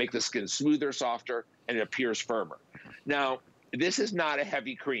texture, make the skin smoother, softer, and it appears firmer. Now, this is not a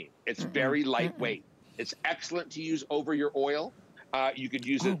heavy cream. It's very lightweight. It's excellent to use over your oil. You could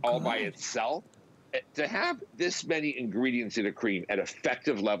use it all by itself. To have this many ingredients in a cream at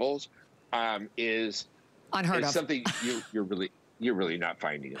effective levels is unheard of. Something you're really not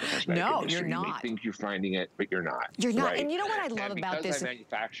finding it in the cosmetic industry. You're not. You may think you're finding it, but you're not. You're not. Right? And you know what I love about this? Because I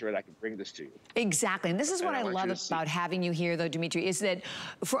manufacture it, I can bring this to you. Exactly. And this is what I love about having you here, though, Dimitri, is that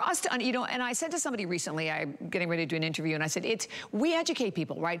for us to, and I said to somebody recently, I'm getting ready to do an interview, and I said, we educate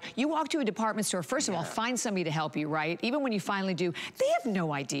people, right? You walk to a department store, first of all, find somebody to help you, right? Even when you finally do, they have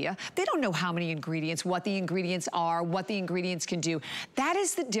no idea. They don't know how many ingredients, what the ingredients are, what the ingredients can do. That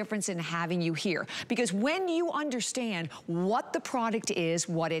is the difference in having you here. Because when you understand what the product is,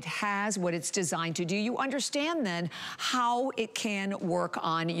 what it has, what it's designed to do, you understand then how it can work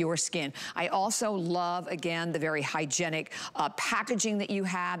on your skin. I also love, again, the very hygienic packaging that you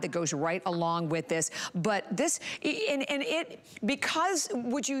have that goes right along with this. But this, because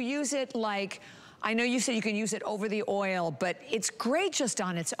would you use it like, I know you said you can use it over the oil, but it's great just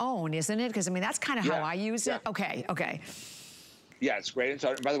on its own, isn't it? Because I mean, that's kind of how I use it. Okay, okay. Yeah, it's great.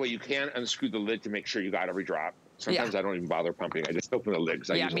 And by the way, you can unscrew the lid to make sure you got every drop. Sometimes I don't even bother pumping. I just open the lid because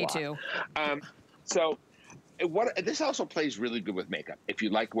I use a lot. Too. So this also plays really good with makeup if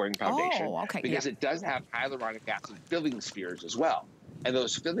you like wearing foundation. Because it does have hyaluronic acid filling spheres as well. And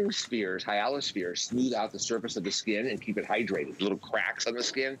those filling spheres, hyalospheres, smooth out the surface of the skin and keep it hydrated. Little cracks on the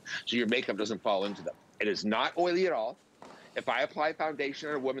skin so your makeup doesn't fall into them. It is not oily at all. If I apply foundation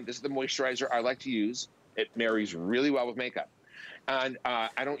on a woman, this is the moisturizer I like to use. It marries really well with makeup. And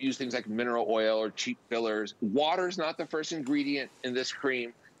I don't use things like mineral oil or cheap fillers. Water is not the first ingredient in this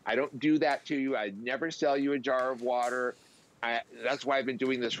cream. I don't do that to you. I never sell you a jar of water. That's why I've been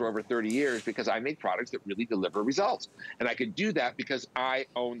doing this for over 30 years, because I make products that really deliver results. And I can do that because I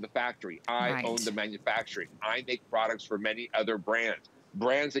own the factory. I own the manufacturing. I make products for many other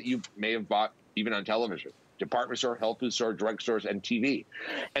brands that you may have bought even on television. Department store, health food store, drugstores, and TV.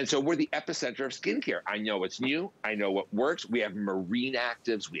 And so we're the epicenter of skincare. I know what's new. I know what works. We have marine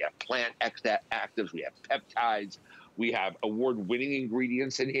actives. We have plant extract actives. We have peptides. We have award-winning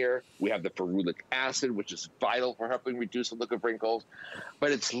ingredients in here. We have the ferulic acid, which is vital for helping reduce the look of wrinkles.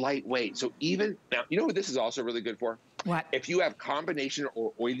 But it's lightweight. So even now, you know what this is also really good for? What? If you have combination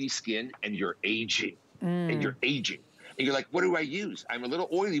or oily skin and you're aging, and you're like, what do I use? I'm a little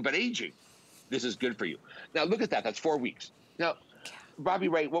oily, but aging. This is good for you. Now, look at that. That's 4 weeks. Now, Bobby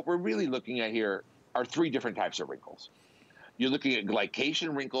Ray, what we're really looking at here are 3 different types of wrinkles. You're looking at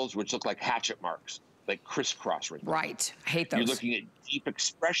glycation wrinkles, which look like hatchet marks, like crisscross wrinkles. Right, I hate those. You're looking at deep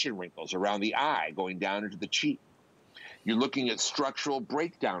expression wrinkles around the eye, going down into the cheek. You're looking at structural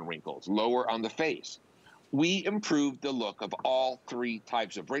breakdown wrinkles, lower on the face. We improved the look of all 3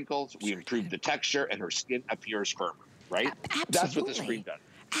 types of wrinkles. We improved the texture, and her skin appears firmer, right? Absolutely. That's what this cream does.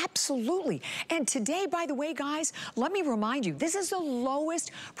 Absolutely. And today, by the way, guys, let me remind you, this is the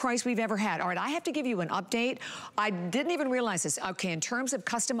lowest price we've ever had. All right, I have to give you an update. I didn't even realize this. Okay, in terms of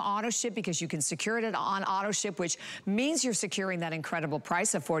custom auto ship, because you can secure it on auto ship, which means you're securing that incredible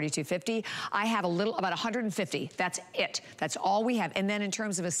price of $42.50. I have about 150. That's it. That's all we have. And then in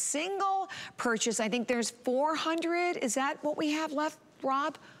terms of a single purchase, I think there's 400. Is that what we have left,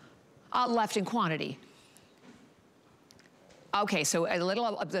 Rob? Left in quantity. Okay, so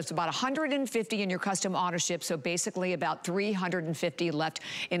that's about 150 in your custom auto ship, so basically about 350 left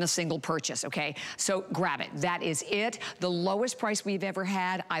in a single purchase, okay? So grab it. That is it. The lowest price we've ever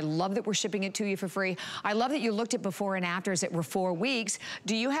had. I love that we're shipping it to you for free. I love that you looked at before and afters that were 4 weeks.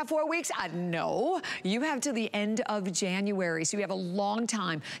 Do you have 4 weeks? No. You have to the end of January, so you have a long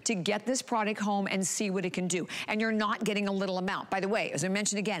time to get this product home and see what it can do. And you're not getting a little amount. By the way, as I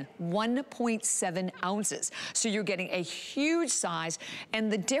mentioned again, 1.7 ounces. So you're getting a huge size,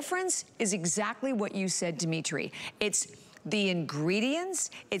 and the difference is exactly what you said, Dimitri. It's the ingredients,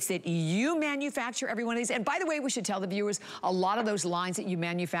 it's that you manufacture every one of these. And by the way, we should tell the viewers, a lot of those lines that you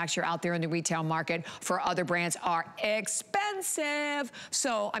manufacture out there in the retail market for other brands are expensive.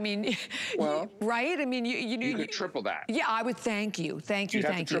 So, I mean, well, right? I mean, you could triple that. Yeah, I would thank you. Thank you, You'd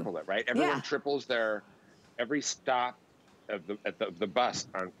have to triple it, right? Everyone triples every stop of the bus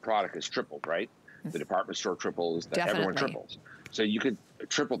on product is tripled, right? The department store triples, everyone triples. So you could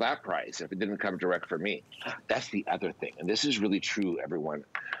triple that price if it didn't come direct from me. That's the other thing. And this is really true, everyone.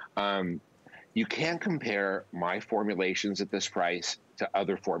 You can't compare my formulations at this price to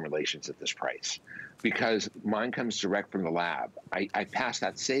other formulations at this price because mine comes direct from the lab. I pass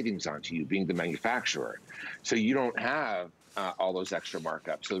that savings on to you, being the manufacturer. So you don't have all those extra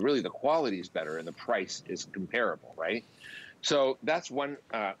markups. So really the quality is better and the price is comparable, right? So that's one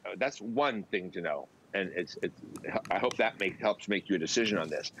thing to know, and I hope that helps make you a decision on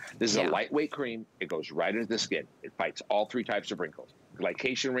this. This is a lightweight cream. It goes right into the skin. It fights all 3 types of wrinkles: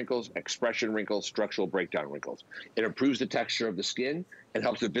 glycation wrinkles, expression wrinkles, structural breakdown wrinkles. It improves the texture of the skin and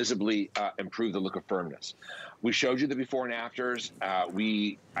helps to visibly improve the look of firmness. We showed you the before and afters.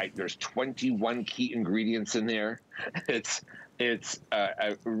 There's 21 key ingredients in there. It's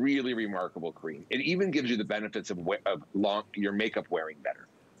a really remarkable cream. It even gives you the benefits of your makeup wearing better.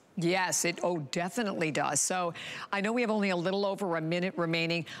 Yes, it definitely does. So I know we have only a little over a minute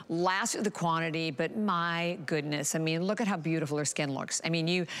remaining. Last of the quantity, but my goodness, I mean, look at how beautiful her skin looks. I mean,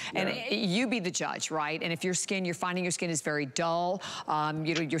 you be the judge, right? And if you're finding your skin is very dull,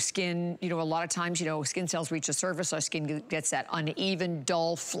 your skin, a lot of times, skin cells reach the surface, our skin gets that uneven,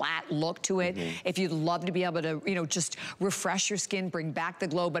 dull, flat look to it. If you'd love to be able to, just refresh your skin, bring back the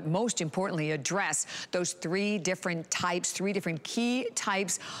glow, but most importantly, address those 3 different types, 3 different key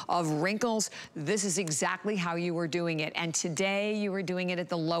types of wrinkles, this is exactly how you were doing it. And today you were doing it at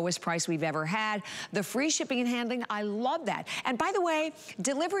the lowest price we've ever had. The free shipping and handling, I love that. And by the way,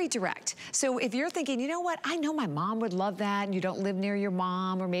 delivery direct. So if you're thinking, you know what, I know my mom would love that, and you don't live near your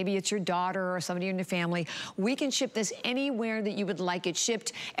mom, or maybe it's your daughter or somebody in your family, we can ship this anywhere that you would like it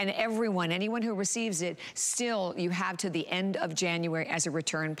shipped. And anyone who receives it, still you have to the end of January as a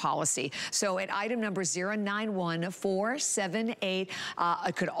return policy. So at item number 091478,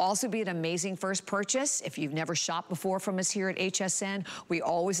 it could also be an amazing first purchase. If you've never shopped before from us here at HSN, we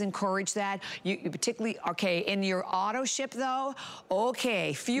always encourage that. You particularly, okay, in your auto ship though,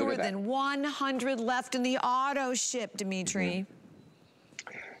 okay, fewer than 100 left in the auto ship, Dimitri.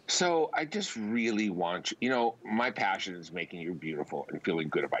 So I just really want you, my passion is making you beautiful and feeling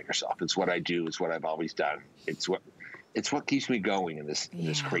good about yourself. It's what I do. It's what I've always done. It's what keeps me going in this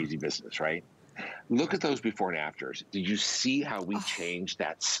crazy business, right? Look at those before and afters. Did you see how we changed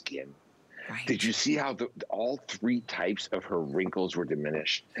that skin? Right. Did you see how all 3 types of her wrinkles were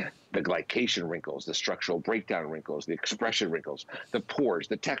diminished? The glycation wrinkles, the structural breakdown wrinkles, the expression wrinkles, the pores,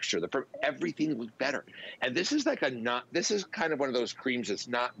 the texture, everything looked better. And this is this is kind of one of those creams that's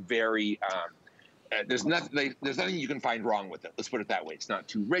not very, there's nothing you can find wrong with it. Let's put it that way. It's not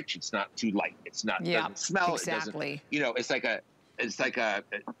too rich. It's not too light. It's not, doesn't smell. Exactly. It doesn't, it's like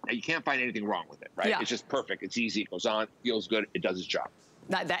you can't find anything wrong with it, right? Yeah. It's just perfect. It's easy. It goes on, feels good. It does its job.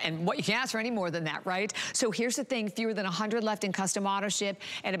 And what you can't ask for any more than that, right? So here's the thing, fewer than 100 left in custom auto ship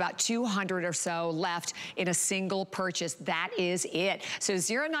and about 200 or so left in a single purchase. That is it. So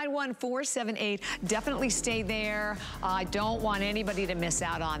 091478, definitely stay there. I don't want anybody to miss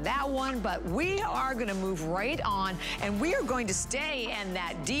out on that one, but we are gonna move right on, and we are going to stay in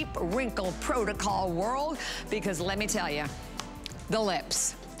that deep wrinkle protocol world, because let me tell you, the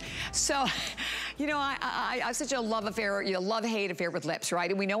lips. So, you know, I have such a love affair, love-hate affair with lips, right?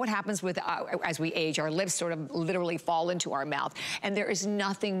 And we know what happens with as we age. Our lips sort of literally fall into our mouth. And there is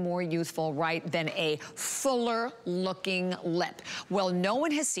nothing more youthful, right, than a fuller-looking lip. Well, no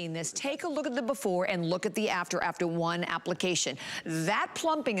one has seen this. Take a look at the before and look at the after one application. That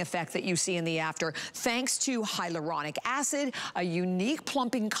plumping effect that you see in the after, thanks to hyaluronic acid, a unique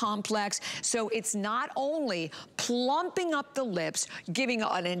plumping complex. So it's not only plumping up the lips, giving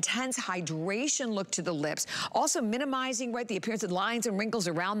an intense hydration look to the lips, also minimizing, right, the appearance of lines and wrinkles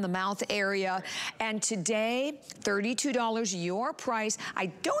around the mouth area. And today, $32 your price. I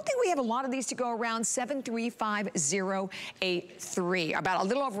don't think we have a lot of these to go around. 735083. About a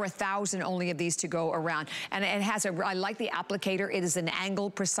little over 1,000 only of these to go around. And it has I like the applicator. It is an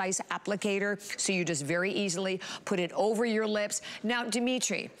angle precise applicator, so you just very easily put it over your lips. Now,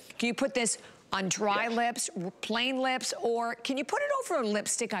 Dimitri, can you put this on dry lips, plain lips, or can you put it over a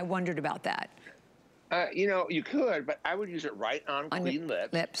lipstick? I wondered about that. You know, you could, but I would use it right on clean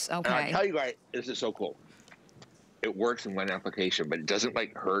lips. Okay. And I'll tell you guys, this is so cool. It works in one application, but it doesn't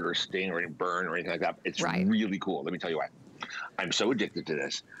like hurt or sting or burn or anything like that. It's really cool. Let me tell you why. I'm so addicted to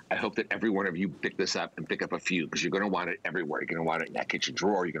this. I hope that every one of you pick this up and pick up a few, because you're going to want it everywhere. You're going to want it in that kitchen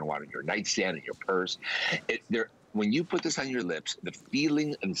drawer. You're going to want it in your nightstand, in your purse. When you put this on your lips, the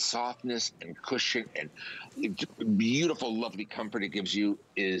feeling and softness and cushion and beautiful, lovely comfort it gives you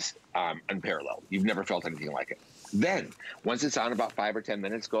is unparalleled. You've never felt anything like it. Then, once it's on about 5 or 10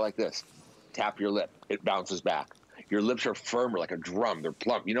 minutes, go like this. Tap your lip. It bounces back. Your lips are firmer like a drum. They're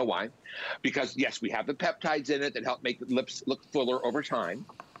plump. You know why? Because, yes, we have the peptides in it that help make the lips look fuller over time.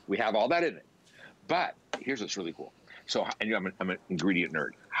 We have all that in it. But here's what's really cool. So, and you know, I'm an ingredient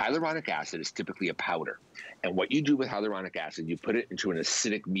nerd. Hyaluronic acid is typically a powder. And what you do with hyaluronic acid, you put it into an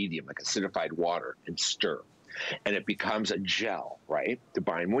acidic medium, like acidified water, and stir. And it becomes a gel, right, to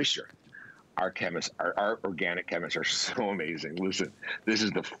bind moisture. Our chemists, our organic chemists are so amazing. Listen, this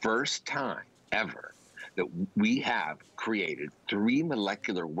is the first time ever that we have created 3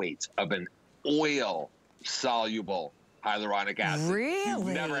 molecular weights of an oil-soluble hyaluronic acid. Really? You've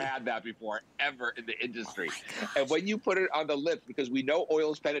never had that before, ever in the industry. And when you put it on the lips, because we know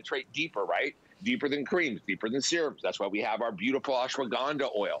oils penetrate deeper, right? Deeper than creams, deeper than serums. That's why we have our beautiful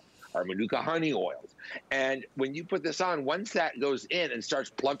ashwagandha oil, our manuka honey oils. And when you put this on, once that goes in and starts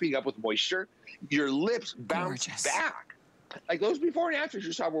plumping up with moisture, your lips bounce back. Like those before and afters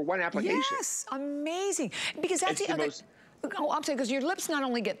you saw were one application. Yes, amazing. Because that's the other... Oh, I'm saying, because your lips not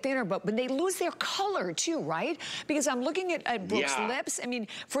only get thinner, but they lose their color too, right? Because I'm looking at Brooke's lips. I mean,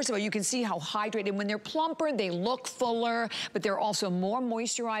 first of all, you can see how hydrated. When they're plumper, they look fuller, but they're also more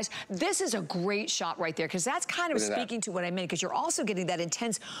moisturized. This is a great shot right there, because that's kind of speaking to what I meant, because you're also getting that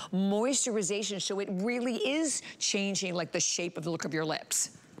intense moisturization, so it really is changing like the shape of the look of your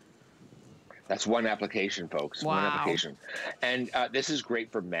lips. That's one application, folks. Wow. One application. And this is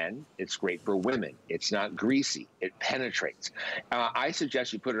great for men. It's great for women. It's not greasy. It penetrates. I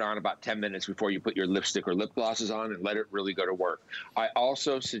suggest you put it on about 10 minutes before you put your lipstick or lip glosses on and let it really go to work. I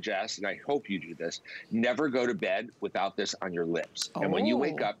also suggest, and I hope you do this, never go to bed without this on your lips. And when you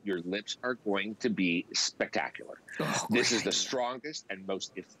wake up, your lips are going to be spectacular. This is the strongest and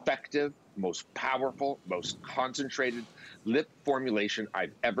most effective, most powerful, most concentrated lip formulation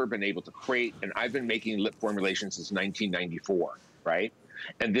I've ever been able to create. And I've been making lip formulations since 1994, right?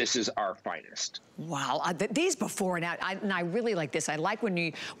 And this is our finest. Wow, these before and after, and I really like this. I like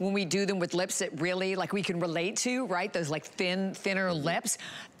when we do them with lips that really, like, we can relate to, right? Those like thinner lips.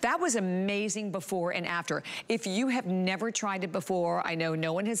 That was amazing before and after. If you have never tried it before, I know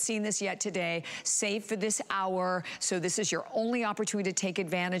no one has seen this yet today, save for this hour. So this is your only opportunity to take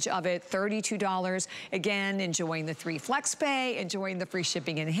advantage of it. $32. Again, enjoying the 3 flex pay, enjoying the free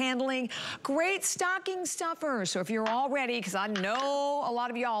shipping and handling. Great stocking stuffer. So if you're all ready, because I know a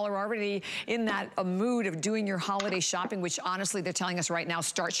lot of y'all are already in that mood of doing your holiday shopping, which honestly they're telling us right now,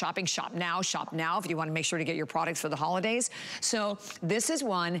 start shopping, shop now if you want to make sure to get your products for the holidays. So this is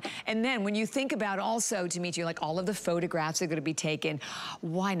one. And then when you think about also, Dimitri, like all of the photographs that are going to be taken,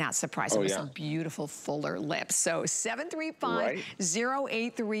 why not surprise them with some beautiful fuller lips? So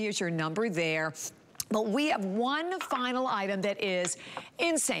 735083 is your number there. But we have one final item that is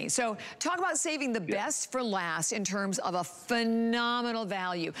insane. So talk about saving the best for last in terms of a phenomenal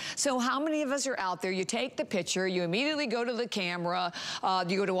value. So how many of us are out there, you take the picture, you immediately go to the camera,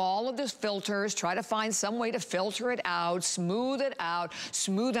 you go to all of the filters, try to find some way to filter it out, smooth out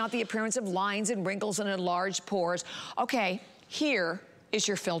the appearance of lines and wrinkles and enlarged pores. Okay, here is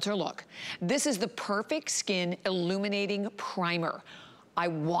your filter look. This is the Perfect Skin Illuminating Primer. I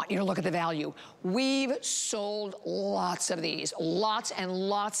want you to look at the value. We've sold lots of these, lots and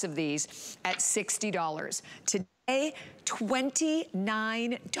lots of these at $60. Today,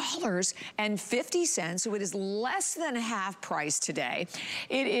 $29.50, so it is less than half price today.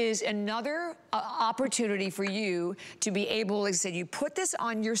 It is another opportunity for you to be able, like I said, you put this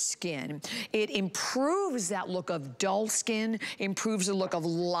on your skin, it improves that look of dull skin, improves the look of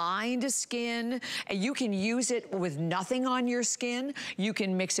lined skin, and you can use it with nothing on your skin. You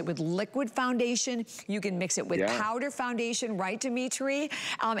can mix it with liquid foundation, you can mix it with powder foundation, right, Dimitri?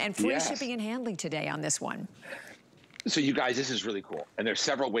 And free shipping and handling today on this one. So you guys, this is really cool. And there's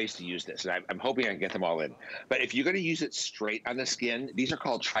several ways to use this, and I'm hoping I can get them all in. But if you're gonna use it straight on the skin, these are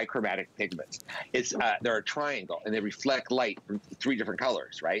called trichromatic pigments. They're a triangle, and they reflect light from 3 different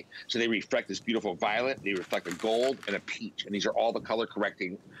colors, right? So they reflect this beautiful violet, they reflect a gold and a peach. And these are all the color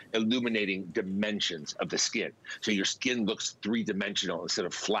correcting, illuminating dimensions of the skin. So your skin looks 3-dimensional instead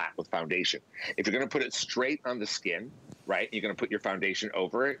of flat with foundation. If you're gonna put it straight on the skin, right, you're gonna put your foundation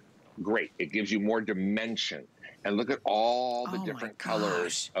over it, great. It gives you more dimension. And look at all the different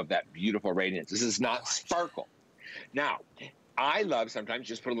colors of that beautiful radiance. This is not sparkle. Now, I love sometimes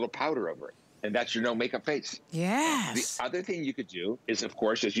just put a little powder over it, and that's your no makeup face. Yes. The other thing you could do is, of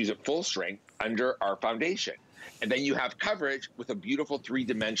course, just use it full strength under our foundation. And then you have coverage with a beautiful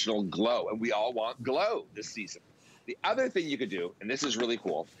 3-dimensional glow, and we all want glow this season. The other thing you could do, and this is really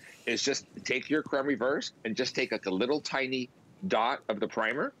cool, is just take your creme reverse and just take like a little tiny dot of the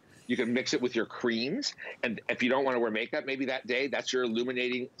primer. You can mix it with your creams, and if you don't want to wear makeup, maybe that day, that's your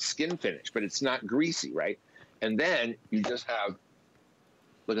illuminating skin finish, but it's not greasy, right? And then you just have,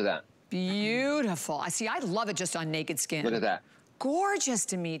 look at that. Beautiful. I see, I love it just on naked skin. Look at that. Gorgeous,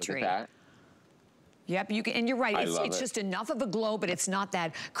 Dimitri. Look at that. Yep, you can, and you're right. It's just enough of a glow, but it's not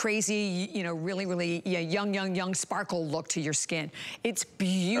that crazy, you know, really young sparkle look to your skin. It's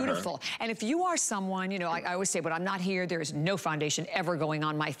beautiful. And if you are someone, you know, I always say, when I'm not here, there is no foundation ever going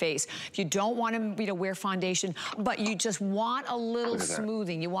on my face. If you don't want to, you know, wear foundation, but you just want a little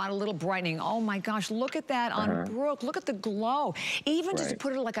smoothing, you want a little brightening. Oh my gosh, look at that on Brooke. Look at the glow. Even just to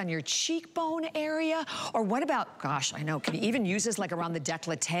put it like on your cheekbone area, or what about, gosh, I know, can you even use this like around the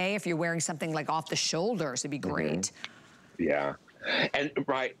décolleté if you're wearing something like off the shoulders? It'd be great. Yeah. And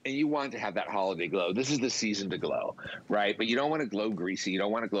and you want to have that holiday glow. This is the season to glow, right? But you don't want to glow greasy. You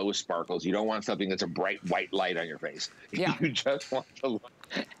don't want to glow with sparkles. You don't want something that's a bright white light on your face. Yeah. You just want to look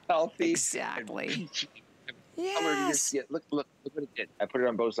healthy. Exactly. Yes. Look what it did. I put it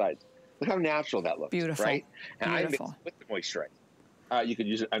on both sides. Look how natural that looks. Beautiful. Right? And Beautiful. I mix it with the moisturizer. You could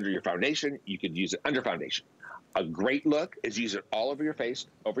use it under your foundation. You could use it under foundation. A great look is use it all over your face,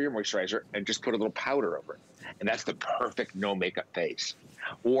 over your moisturizer, and just put a little powder over it. And that's the perfect no makeup face.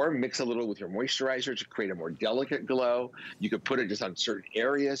 Or mix a little with your moisturizer to create a more delicate glow. You could put it just on certain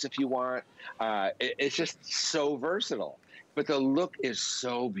areas if you want. It's just so versatile. But the look is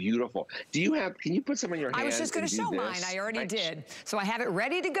so beautiful. Do you have, can you put some on your hand? I was just going to show mine. I already did. So I have it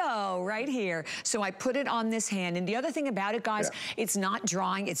ready to go right here. So I put it on this hand. And the other thing about it, guys, it's not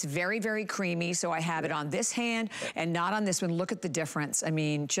drying. It's very, very creamy. So I have it on this hand and not on this one. Look at the difference. I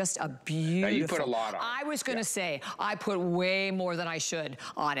mean, just a beautiful. Now you put a lot on. I was going to say, I put way more than I should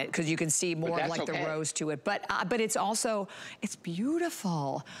on it because you can see more of like the rose to it. But it's also, it's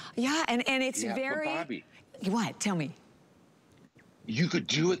beautiful. Yeah, and it's very. But Bobby. What? Tell me. You could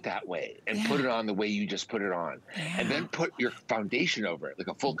do it that way and put it on the way you just put it on. And then put your foundation over it, like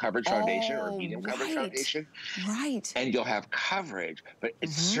a full coverage foundation or a medium coverage foundation. Right. And you'll have coverage, but at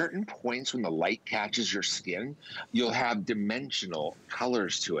certain points when the light catches your skin, you'll have dimensional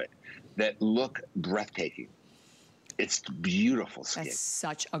colors to it that look breathtaking. It's beautiful skin. That's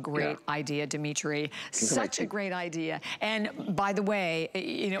such a great idea, Dimitri. Such a great idea. And by the way,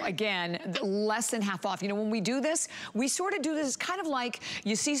 you know, again, less than half off. You know, when we do this, we sort of do this kind of like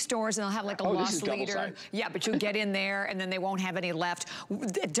you see stores and they'll have like a loss leader. Yeah, but you'll get in there and then they won't have any left.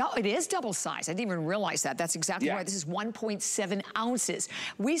 It is double size. I didn't even realize that. That's exactly right. This is 1.7 ounces.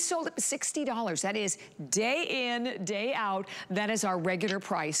 We sold it for $60. That is day in, day out. That is our regular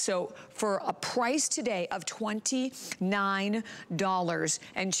price. So for a price today of $29.50, $9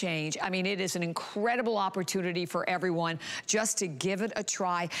 and change. I mean, it is an incredible opportunity for everyone just to give it a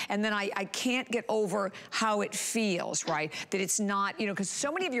try. And then I can't get over how it feels, right? That it's not, you know, because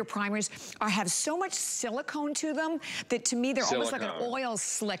so many of your primers have so much silicone to them that to me they're almost like an oil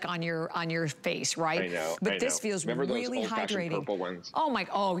slick on your face, right? I know. But this feels Remember really those hydrating. purple ones? Oh my,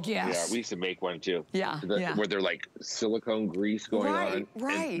 oh yes. Yeah, we used to make one too. Yeah, where they're like silicone grease going on.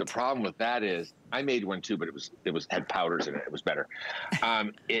 Right. And the problem with that is, I made one too, but it had powders in it. It was better.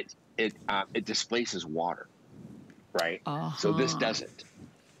 It displaces water, right? So this doesn't,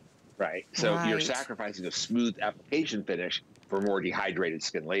 right? So you're sacrificing a smooth application finish for more dehydrated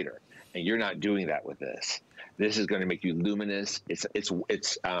skin later, and you're not doing that with this. This is going to make you luminous. It's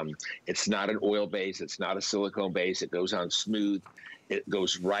not an oil base. It's not a silicone base. It goes on smooth. It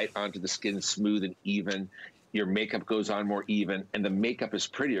goes right onto the skin, smooth and even. Your makeup goes on more even, and the makeup is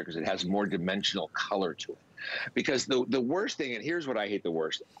prettier because it has more dimensional color to it. Because the worst thing, and here's what I hate the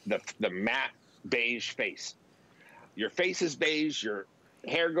worst, the matte beige face. Your face is beige, your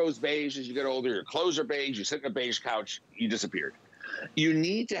hair goes beige as you get older, your clothes are beige, you sit on a beige couch, you disappeared. You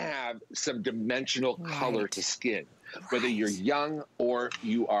need to have some dimensional color to skin, whether you're young or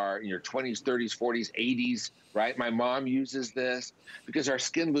you are in your 20s, 30s, 40s, 80s, right? My mom uses this because our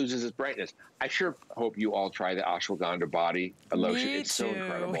skin loses its brightness. I sure hope you all try the ashwagandha body lotion. It's so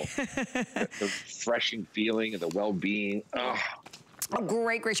incredible. The refreshing feeling and the well-being. A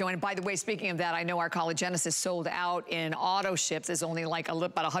great show. And by the way, speaking of that, I know our collagenist is sold out in auto ships. There's only like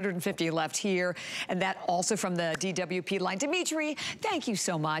about 150 left here. And that also from the DWP line. Dimitri, thank you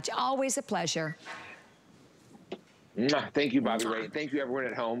so much. Always a pleasure. Thank you, Bobby Ray. Thank you, everyone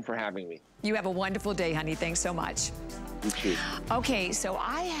at home, for having me. You have a wonderful day, honey. Thanks so much. You too. Okay, so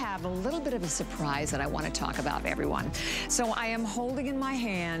I have a little bit of a surprise that I want to talk about, everyone. So I am holding in my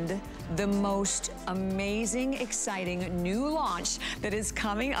hand the most amazing, exciting new launch that is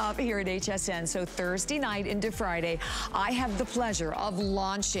coming up here at HSN. So Thursday night into Friday, I have the pleasure of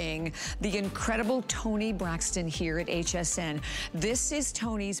launching the incredible Toni Braxton here at HSN. This is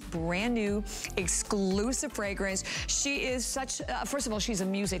Toni's brand new exclusive fragrance. She is such, first of all, she's a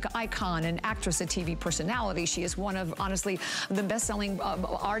music icon, an actress, a TV personality. She is one of, honestly, the best-selling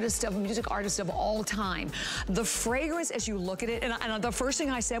music artists of all time. The fragrance, as you look at it, and the first thing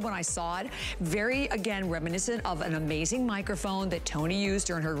I said when I saw it, very, again, reminiscent of an amazing microphone that Toni used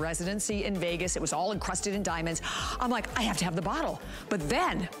during her residency in Vegas. It was all encrusted in diamonds. I'm like, I have to have the bottle. But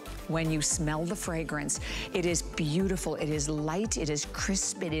then, when you smell the fragrance, it is beautiful, it is light, it is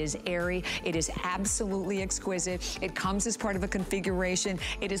crisp, it is airy, it is absolutely exquisite. It comes as part of a configuration.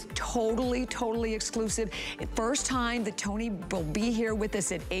 It is totally, totally exclusive. First time that Toni will be here with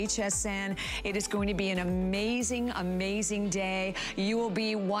us at HSN. It is going to be an amazing, amazing day. You will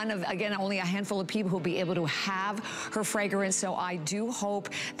be one of, again, only a handful of people who will be able to have her fragrance. So I do hope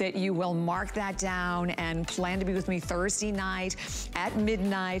that you will mark that down and plan to be with me Thursday night at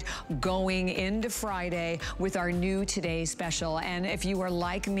midnight, going into Friday with our new Today special. And if you are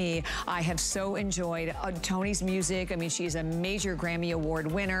like me, I have so enjoyed Toni's music. I mean, she's a major Grammy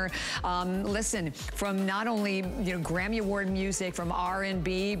Award winner. Listen, from not only, you know, Grammy Award music, from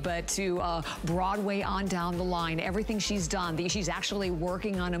R&B, but to Broadway on down the line, everything she's done. She's actually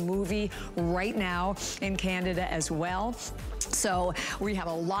working on a movie right now in Canada as well. So we have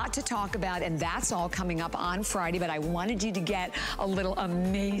a lot to talk about, and that's all coming up on Friday, but I wanted you to get a little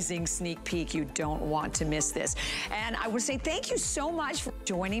amazing sneak peek. You don't want to miss this. And I would say thank you so much for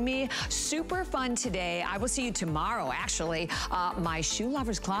joining me. Super fun today. I will see you tomorrow, actually. My Shoe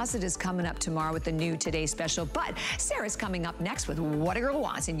Lover's Closet is coming up tomorrow with the new Today special, but Sarah's coming up next with What a Girl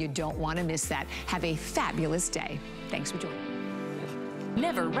Wants, and you don't want to miss that. Have a fabulous day. Thanks for joining me.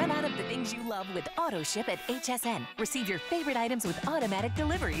 Never run out of the things you love with Auto Ship at HSN. Receive your favorite items with automatic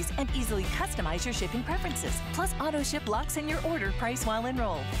deliveries and easily customize your shipping preferences. Plus, Auto Ship locks in your order price while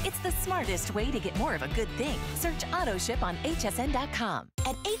enrolled. It's the smartest way to get more of a good thing. Search Auto Ship on hsn.com.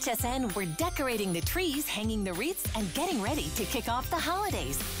 At HSN, we're decorating the trees, hanging the wreaths, and getting ready to kick off the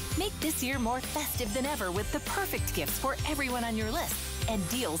holidays. Make this year more festive than ever with the perfect gifts for everyone on your list and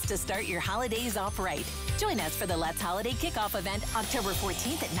deals to start your holidays off right. Join us for the Let's Holiday Kickoff event October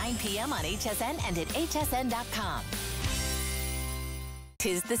 14th at 9 p.m. on HSN and at hsn.com.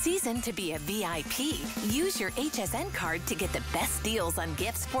 'Tis the season to be a VIP. Use your HSN card to get the best deals on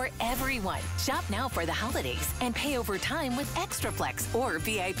gifts for everyone. Shop now for the holidays and pay over time with ExtraFlex or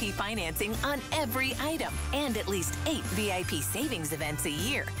VIP financing on every item. And at least 8 VIP savings events a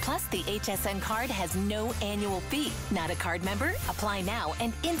year. Plus, the HSN card has no annual fee. Not a card member? Apply now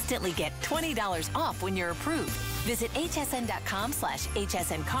and instantly get $20 off when you're approved. Visit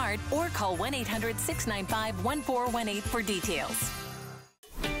hsn.com/HSN card or call 1-800-695-1418 for details.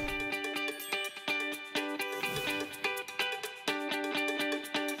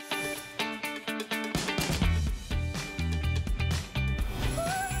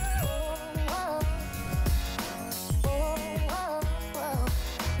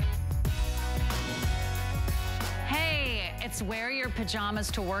 Wear your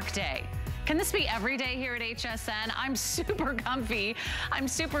pajamas to work day. Can this be every day here at HSN? I'm super comfy, I'm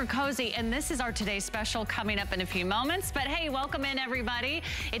super cozy, and this is our today's special coming up in a few moments. But hey, welcome in everybody.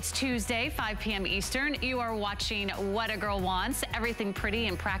 It's Tuesday, 5 p.m. Eastern. You are watching What a Girl Wants, everything pretty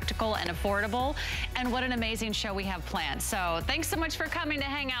and practical and affordable. And what an amazing show we have planned. So thanks so much for coming to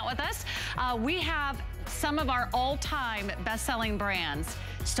hang out with us. We have some of our all-time best-selling brands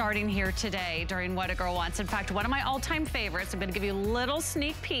starting here today during What a Girl Wants. In fact, one of my all-time favorites, I'm going to give you a little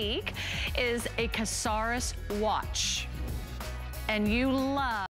sneak peek, is a Casares watch. And you love